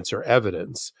documents or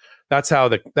evidence. That's how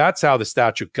the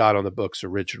statute got on the books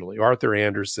originally. Arthur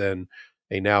Anderson,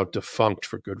 a now defunct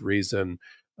for good reason,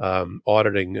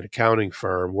 auditing and accounting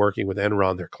firm working with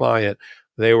Enron, their client,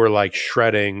 they were like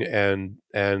shredding and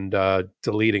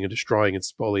deleting and destroying and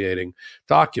spoliating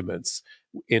documents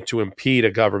to impede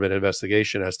a government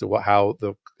investigation as to how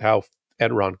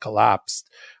Enron collapsed,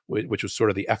 which was sort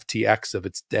of the FTX of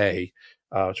its day.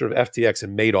 Sort of FTX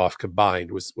and Madoff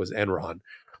combined was Enron,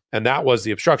 and that was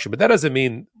the obstruction. But that doesn't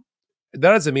mean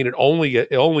it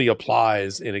only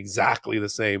applies in exactly the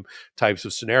same types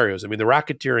of scenarios. I mean, the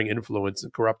racketeering, influence,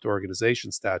 and corrupt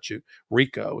organization statute,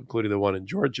 RICO, including the one in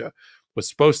Georgia, was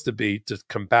supposed to be to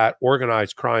combat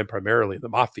organized crime, primarily the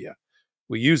mafia.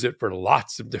 We use it for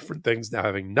lots of different things now,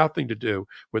 having nothing to do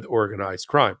with organized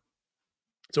crime.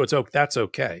 So that's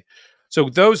okay. So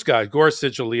those guys,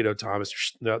 Gorsuch, Alito,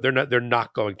 Thomas, no, they're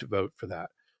not going to vote for that.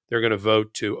 They're going to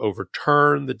vote to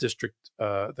overturn the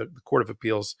Court of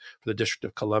Appeals for the District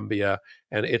of Columbia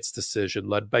and its decision,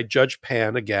 led by Judge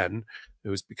Pan again,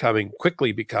 who's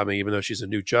quickly becoming, even though she's a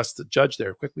new judge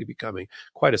there, quickly becoming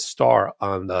quite a star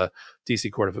on the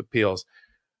DC Court of Appeals.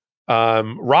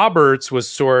 Roberts was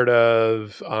sort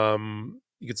of,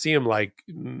 you could see him like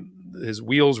his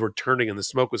wheels were turning and the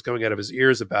smoke was coming out of his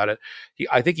ears about it.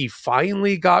 I think he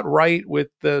finally got right with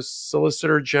the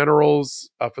Solicitor General's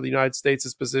for the United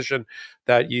States' position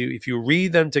that if you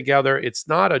read them together, it's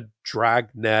not a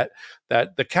dragnet,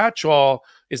 that the catch-all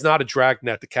is not a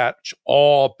dragnet to catch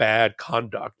all bad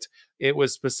conduct. It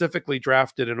was specifically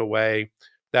drafted in a way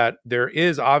that there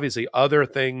is obviously other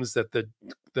things that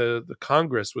the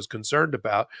Congress was concerned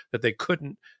about that they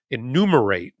couldn't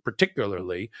enumerate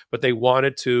particularly, but they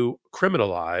wanted to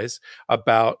criminalize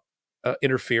about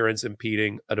interference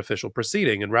impeding an official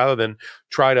proceeding. And rather than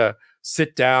try to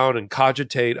sit down and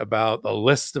cogitate about the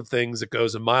list of things that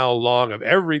goes a mile long of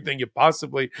everything you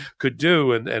possibly could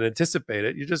do and anticipate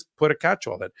it, you just put a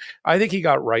catch-all in. I think he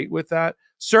got right with that.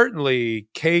 Certainly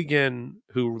Kagan,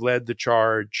 who led the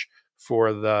charge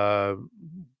for the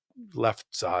left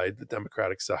side, the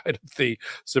Democratic side of the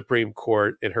Supreme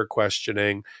Court, in her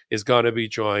questioning, is going to be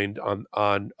joined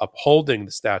on upholding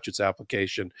the statute's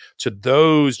application to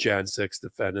those Jan 6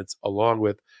 defendants, along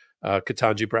with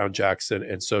Ketanji Brown Jackson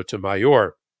and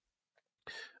Sotomayor.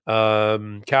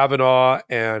 Kavanaugh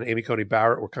and Amy Coney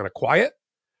Barrett were kind of quiet,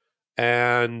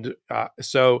 and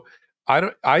so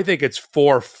I think it's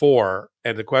 4-4,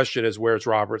 and the question is, where's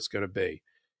Roberts going to be?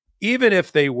 Even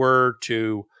if they were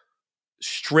to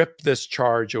strip this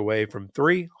charge away from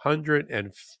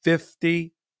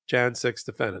 350 Jan 6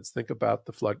 defendants, think about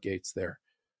the floodgates there.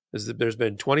 There's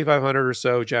been 2,500 or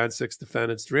so Jan 6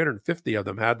 defendants. 350 of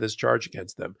them had this charge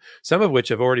against them, some of which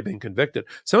have already been convicted,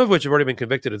 some of which have already been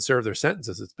convicted and served their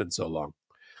sentences. It's been so long.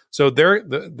 So they're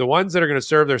the ones that are going to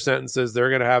serve their sentences, they're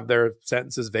going to have their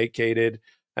sentences vacated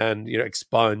and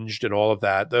expunged and all of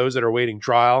that. Those that are waiting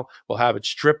trial will have it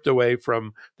stripped away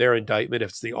from their indictment.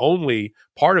 If it's the only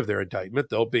part of their indictment,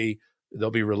 they'll be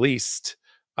they'll be released.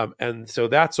 And so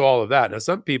that's all of that. Now,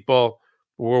 some people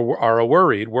are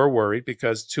worried. We're worried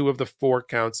because 2 of the 4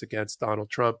 counts against Donald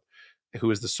Trump, who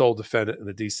is the sole defendant in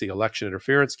the D.C. election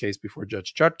interference case before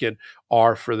Judge Chutkan,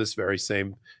 are for this very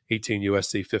same 18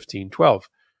 U.S.C. 1512.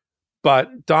 But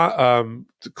the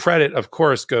credit, of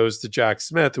course, goes to Jack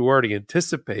Smith, who already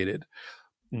anticipated.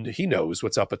 He knows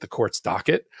what's up at the court's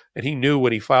docket, and he knew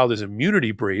when he filed his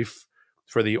immunity brief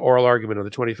for the oral argument on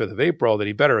the 25th of April that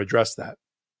he better address that.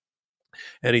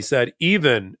 And he said,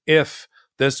 even if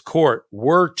this court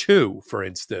were to, for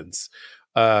instance,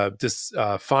 find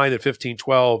that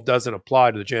 1512 doesn't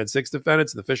apply to the Jan 6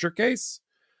 defendants in the Fisher case,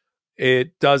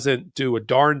 it doesn't do a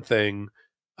darn thing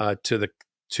to the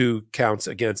 2 counts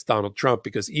against Donald Trump,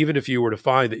 because even if you were to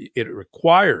find that it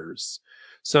requires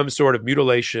some sort of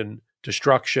mutilation,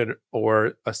 destruction,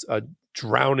 or a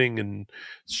drowning and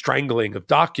strangling of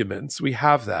documents, we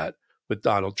have that with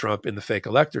Donald Trump in the fake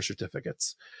elector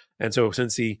certificates. And so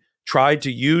since he tried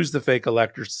to use the fake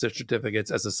elector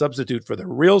certificates as a substitute for the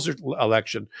real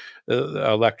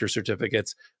elector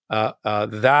certificates,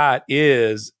 that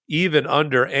is, even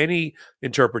under any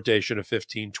interpretation of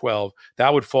 1512,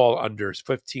 that would fall under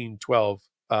 1512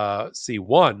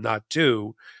 C1, not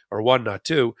 2, or 1, not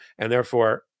 2, and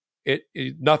therefore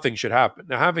nothing should happen.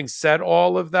 Now, having said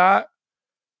all of that,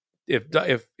 if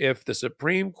the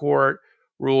Supreme Court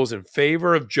rules in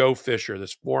favor of Joe Fisher,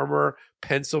 this former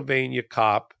Pennsylvania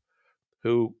cop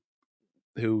who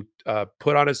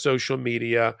put on his social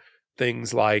media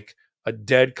things like a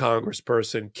dead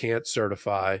congressperson can't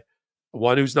certify,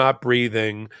 one who's not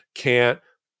breathing can't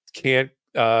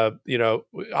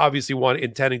obviously one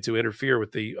intending to interfere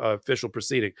with the official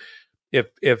proceeding.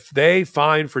 If they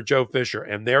fine for Joe Fisher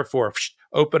and therefore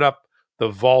open up the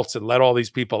vaults and let all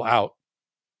these people out,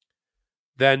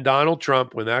 then Donald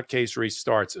Trump, when that case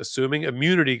restarts, assuming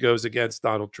immunity goes against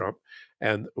Donald Trump,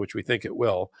 and which we think it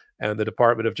will, and the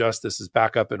Department of Justice is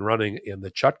back up and running in the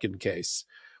Chutkan case,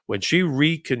 when she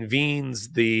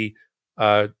reconvenes the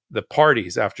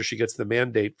parties after she gets the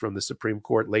mandate from the Supreme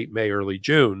Court late May, early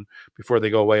June, before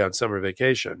they go away on summer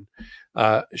vacation,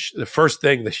 the first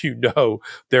thing that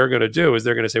they're going to do is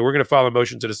they're going to say, we're going to file a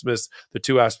motion to dismiss the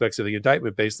 2 aspects of the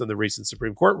indictment based on the recent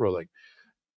Supreme Court ruling.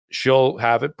 She'll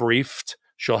have it briefed.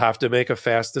 She'll have to make a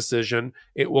fast decision.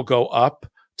 It will go up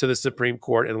to the Supreme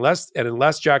Court unless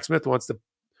Jack Smith wants to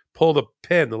pull the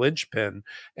linchpin,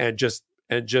 and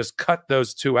just cut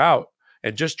those 2 out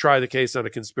and just try the case on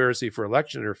a conspiracy for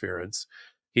election interference.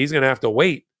 He's going to have to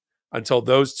wait until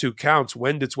those 2 counts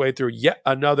wend its way through yet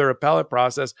another appellate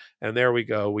process. And there we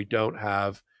go. We don't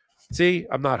have,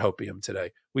 I'm not hopium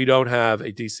today. We don't have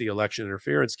a DC election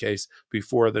interference case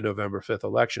before the November 5th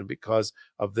election because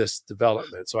of this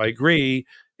development. So I agree,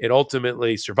 it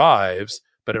ultimately survives,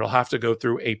 but it'll have to go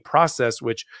through a process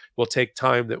which will take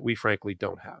time that we frankly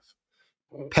don't have.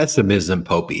 Pessimism,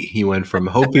 Popey. He went from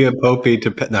hopium Popey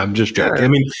to no, I'm just joking. I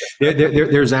mean,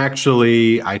 there's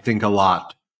actually, I think, a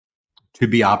lot to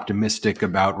be optimistic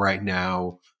about right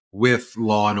now with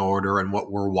law and order and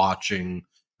what we're watching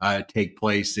take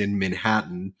place in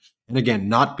Manhattan. And again,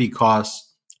 not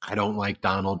because I don't like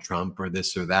Donald Trump or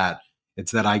this or that.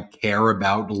 It's that I care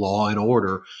about law and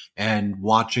order, and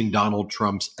watching Donald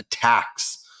Trump's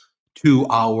attacks to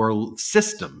our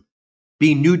system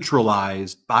be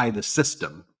neutralized by the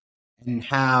system, and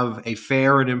have a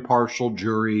fair and impartial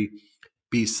jury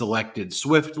be selected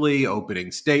swiftly,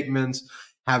 opening statements,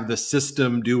 have the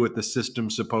system do what the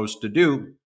system's supposed to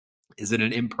do. Is it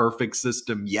an imperfect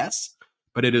system? Yes,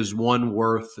 but it is one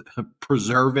worth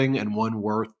preserving and one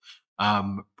worth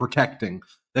protecting.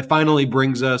 That finally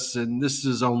brings us, and this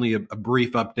is only a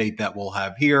brief update that we'll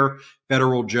have here,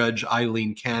 federal judge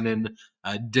Eileen Cannon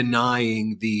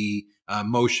denying the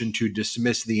motion to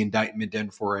dismiss the indictment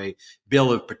and for a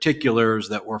bill of particulars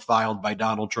that were filed by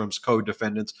Donald Trump's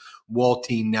co-defendants,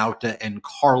 Waltine Nauta and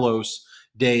Carlos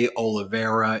de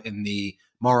Oliveira, in the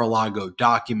Mar-a-Lago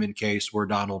document case where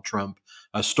Donald Trump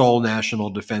stole national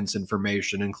defense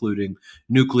information, including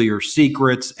nuclear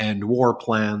secrets and war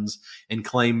plans, and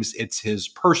claims it's his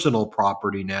personal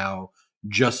property now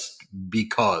just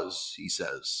because, he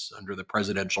says, under the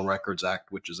Presidential Records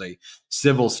Act, which is a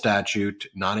civil statute,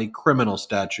 not a criminal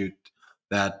statute,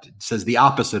 that says the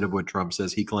opposite of what Trump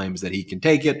says. He claims that he can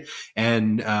take it,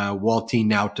 and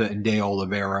Waltine Nauta and de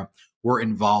Oliveira were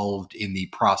involved in the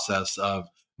process of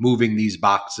moving these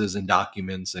boxes and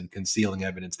documents and concealing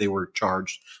evidence. They were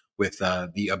charged with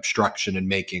the obstruction and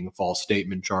making false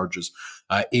statement charges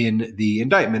in the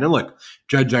indictment. And look,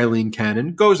 Judge Eileen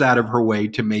Cannon goes out of her way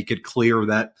to make it clear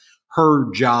that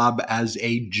her job as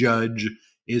a judge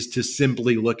is to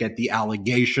simply look at the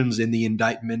allegations in the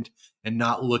indictment and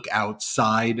not look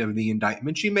outside of the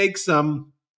indictment. She makes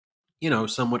some,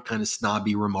 somewhat kind of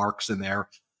snobby remarks in there,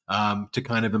 to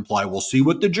kind of imply, we'll see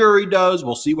what the jury does.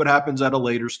 We'll see what happens at a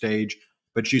later stage.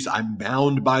 But I'm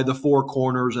bound by the four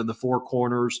corners, and the four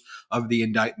corners of the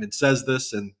indictment says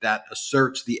this, and that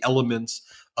asserts the elements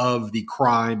of the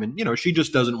crime. And, she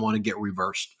just doesn't want to get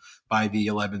reversed by the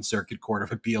 11th Circuit Court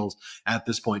of Appeals at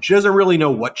this point. She doesn't really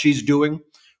know what she's doing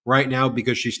right now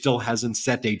because she still hasn't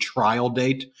set a trial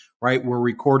date, right? We're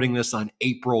recording this on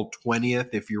April 20th,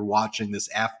 if you're watching this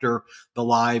after the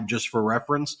live, just for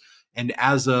reference. And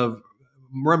as of,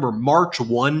 remember, March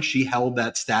 1, she held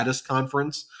that status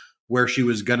conference where she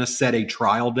was going to set a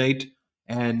trial date.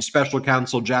 And special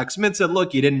counsel Jack Smith said,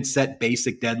 look, you didn't set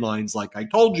basic deadlines like I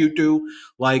told you to,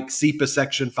 like SEPA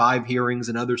Section 5 hearings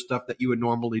and other stuff that you would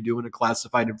normally do in a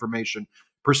Classified Information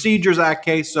Procedures Act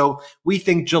case. So we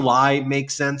think July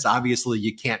makes sense. Obviously,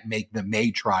 you can't make the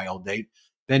May trial date.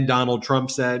 Then Donald Trump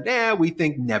said, we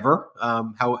think never.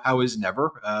 How is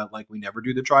never? Like we never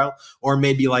do the trial? Or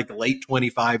maybe like late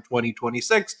 25,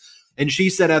 2026. And she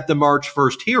said at the March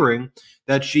 1st hearing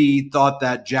that she thought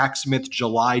that Jack Smith's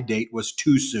July date was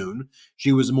too soon.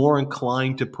 She was more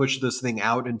inclined to push this thing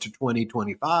out into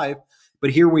 2025. But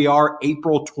here we are,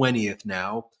 April 20th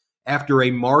now, after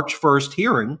a March 1st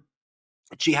hearing,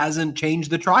 she hasn't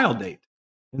changed the trial date.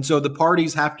 And so the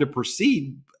parties have to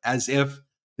proceed as if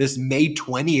this May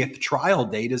 20th trial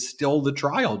date is still the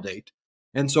trial date.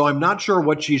 And so I'm not sure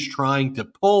what she's trying to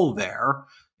pull there.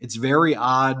 It's very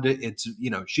odd. It's,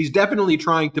 she's definitely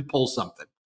trying to pull something.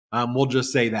 We'll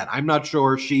just say that. I'm not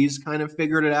sure she's kind of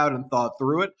figured it out and thought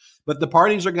through it, but the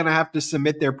parties are going to have to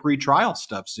submit their pretrial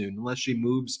stuff soon, unless she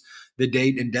moves the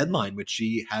date and deadline, which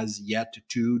she has yet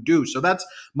to do. So that's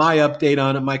my update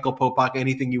on it. Michael Popok,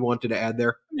 anything you wanted to add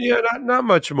there? Yeah, not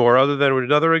much more, other than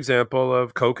another example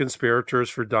of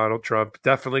co-conspirators for Donald Trump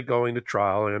definitely going to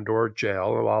trial and or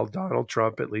jail, while Donald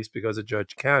Trump, at least because of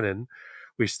Judge Cannon,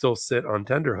 we still sit on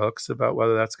tenterhooks about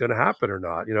whether that's going to happen or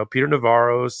not. Peter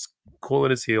Navarro's cooling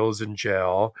his heels in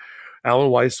jail. Alan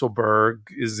Weisselberg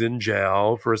is in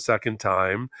jail for a second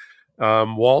time.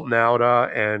 Walt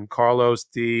Nauta and Carlos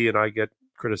D., and I get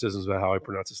criticisms about how I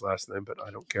pronounce his last name, but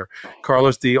I don't care.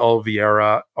 Carlos D.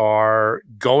 Oliveira are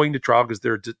going to trial because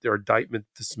their indictment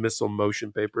dismissal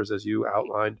motion papers, as you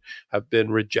outlined, have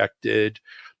been rejected.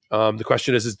 The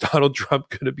question is Donald Trump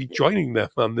going to be joining them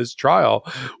on this trial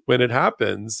when it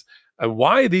happens? And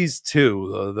why these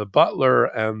two, the butler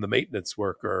and the maintenance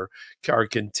worker, are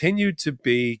continued to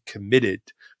be committed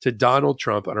to Donald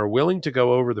Trump and are willing to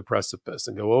go over the precipice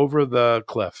and go over the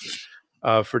cliff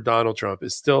for Donald Trump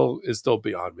is still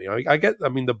beyond me. I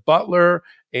mean, the butler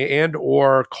and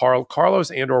or Carlos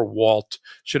and or Walt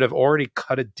should have already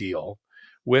cut a deal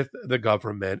with the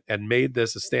government and made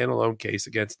this a standalone case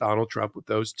against Donald Trump with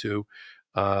those two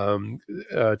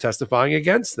testifying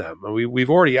against them. And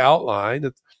we've already outlined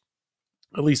that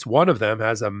at least one of them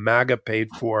has a MAGA paid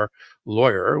for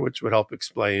lawyer, which would help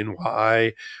explain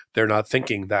why they're not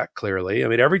thinking that clearly. I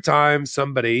mean, every time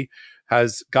somebody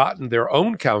has gotten their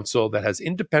own counsel that has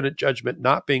independent judgment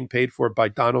not being paid for by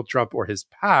Donald Trump or his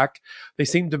PAC, they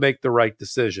seem to make the right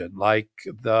decision, like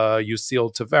the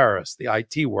Yuscil Taveras, the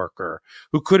IT worker,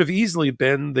 who could have easily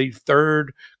been the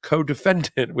third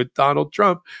co-defendant with Donald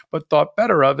Trump, but thought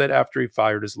better of it after he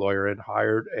fired his lawyer and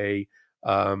hired a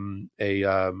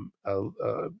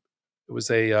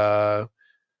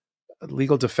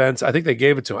legal defense. I think they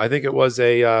gave it to him. I think it was he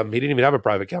didn't even have a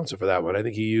private counsel for that one. I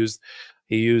think he used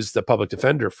the public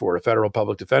defender for a federal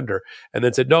public defender, and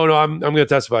then said, no, I'm going to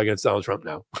testify against Donald Trump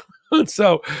now.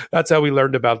 So that's how we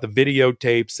learned about the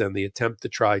videotapes and the attempt to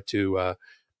try to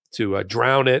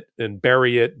drown it and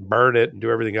bury it, and burn it, and do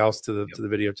everything else to the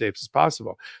videotapes as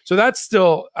possible. So that's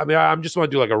still, I mean, I just want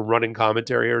to do like a running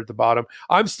commentary here at the bottom.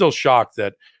 I'm still shocked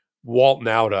that Walt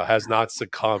Nauta has not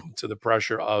succumbed to the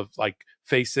pressure of like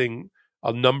facing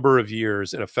a number of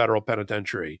years in a federal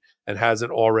penitentiary and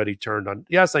hasn't already turned on.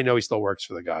 Yes, I know he still works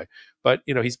for the guy, but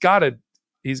he's got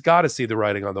to see the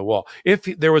writing on the wall. If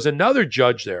there was another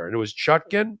judge there and it was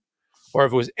Chutkan, or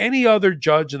if it was any other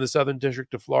judge in the Southern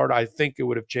District of Florida, I think it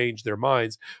would have changed their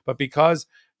minds. But because,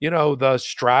 the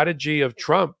strategy of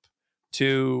Trump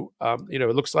to,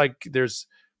 it looks like there's,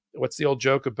 what's the old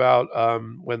joke about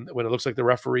when it looks like the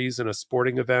referees in a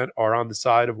sporting event are on the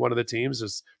side of one of the teams,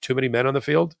 there's too many men on the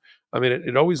field. I mean,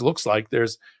 it always looks like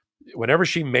there's, whenever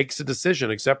she makes a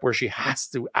decision, except where she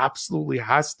absolutely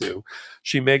has to,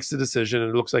 she makes a decision and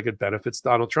it looks like it benefits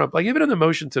Donald Trump. Like even in the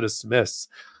motion to dismiss,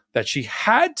 that she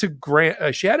had to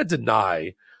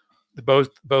deny both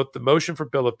the motion for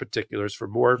bill of particulars for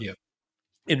more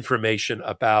information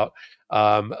about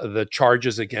the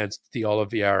charges against De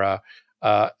Oliveira,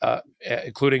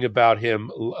 including about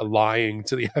him lying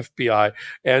to the FBI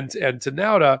and to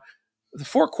Nauta. The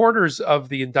four corners of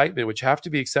the indictment, which have to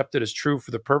be accepted as true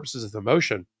for the purposes of the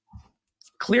motion,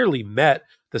 clearly met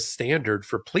the standard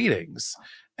for pleadings.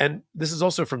 And this is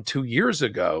also from 2 years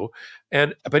ago.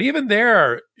 But even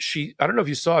there, I don't know if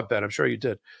you saw it, Ben, I'm sure you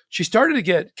did.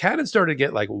 Cannon started to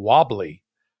get like wobbly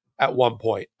at one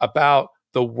point about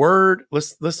the word,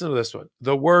 listen to this one,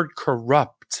 the word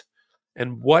corrupt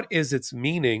and what is its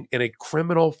meaning in a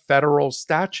criminal federal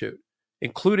statute,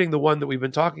 including the one that we've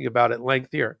been talking about at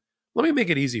length here. Let me make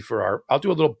it easy I'll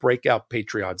do a little breakout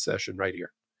Patreon session right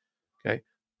here. Okay.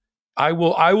 I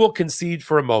will concede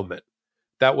for a moment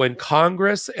that when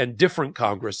Congress and different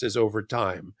Congresses over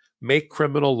time make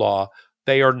criminal law,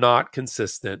 they are not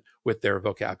consistent with their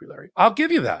vocabulary. I'll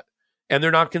give you that. And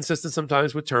they're not consistent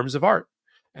sometimes with terms of art.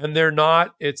 And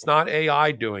it's not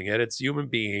AI doing it, it's human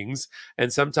beings.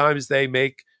 And sometimes they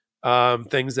make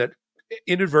things that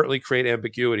inadvertently create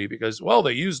ambiguity because, well,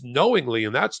 they use knowingly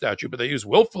in that statute, but they use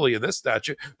willfully in this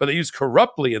statute, but they use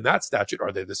corruptly in that statute.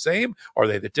 Are they the same? Are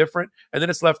they the different? And then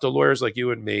it's left to lawyers like you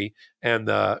and me and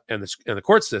the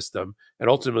court system, and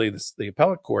ultimately the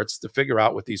appellate courts to figure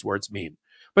out what these words mean.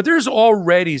 But there's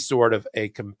already sort of a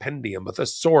compendium, a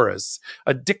thesaurus,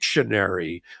 a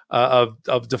dictionary of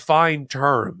defined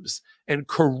terms. And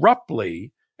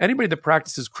corruptly, anybody that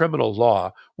practices criminal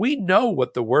law, we know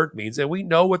what the word means, and we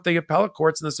know what the appellate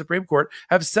courts and the Supreme Court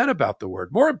have said about the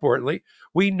word. More importantly,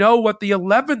 we know what the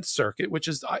 11th Circuit, which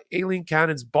is Aileen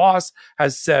Cannon's boss,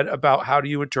 has said about how do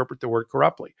you interpret the word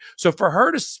corruptly. So for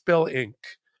her to spill ink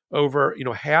over,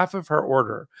 half of her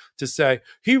order to say,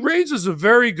 he raises a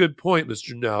very good point,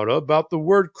 Mr. Nauta, about the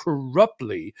word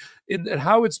corruptly and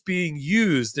how it's being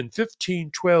used in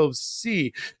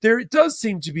 1512C. There does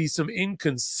seem to be some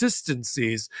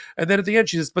inconsistencies. And then at the end,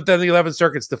 she says, but then the 11th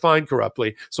Circuit's defined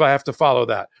corruptly, so I have to follow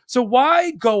that. So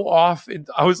why go off?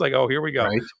 I was like, oh, here we go.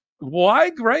 Right. Why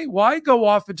go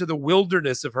off into the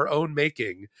wilderness of her own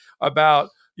making about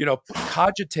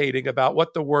cogitating about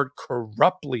what the word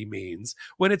corruptly means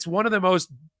when it's one of the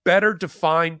most better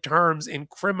defined terms in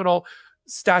criminal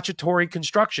statutory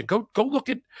construction? Go look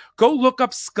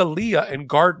up Scalia and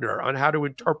Gardner on how to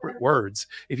interpret words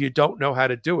if you don't know how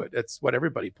to do it. That's what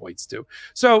everybody points to.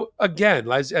 So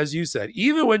again, as you said,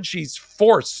 even when she's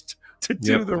forced to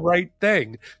do the right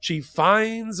thing, she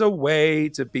finds a way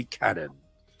to be Cannon.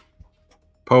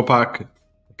 Popok,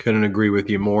 couldn't agree with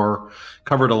you more.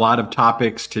 Covered a lot of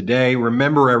topics today.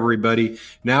 Remember, everybody,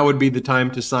 now would be the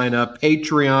time to sign up.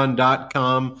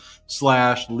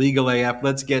 Patreon.com/LegalAF.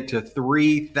 Let's get to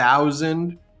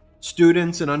 3,000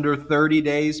 students in under 30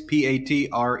 days.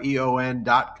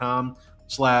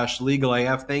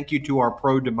 Patreon.com/LegalAF. Thank you to our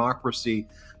pro-democracy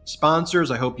sponsors.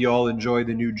 I hope you all enjoy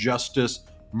the new Justice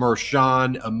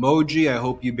Merchan emoji. I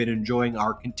hope you've been enjoying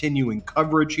our continuing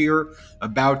coverage here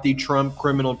about the Trump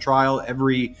criminal trial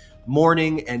every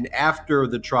morning and after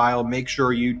the trial. Make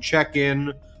sure you check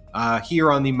in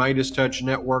here on the Midas Touch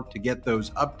Network to get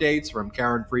those updates from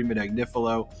Karen Friedman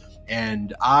Agnifilo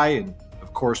and I. And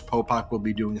of course, Popok will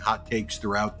be doing hot takes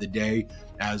throughout the day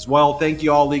as well. Thank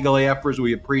you all, Legal AFers.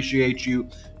 We appreciate you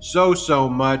so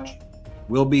much.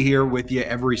 We'll be here with you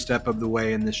every step of the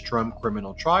way in this Trump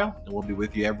criminal trial, and we'll be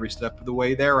with you every step of the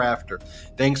way thereafter.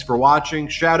 Thanks for watching.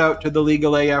 Shout out to the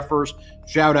Legal AFers.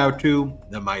 Shout out to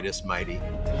the Midas Mighty.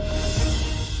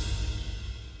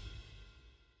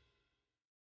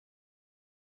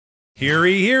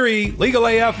 Heary, heary, Legal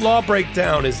AF Law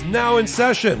Breakdown is now in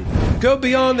session. Go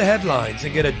beyond the headlines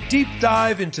and get a deep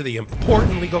dive into the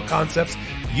important legal concepts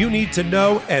you need to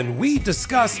know, and we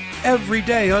discuss every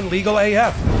day on Legal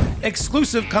AF.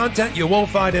 Exclusive content you won't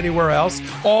find anywhere else,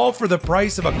 all for the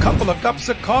price of a couple of cups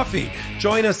of coffee.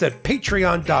 Join us at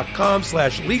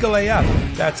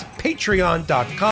patreon.com/LegalAF. That's patreon.com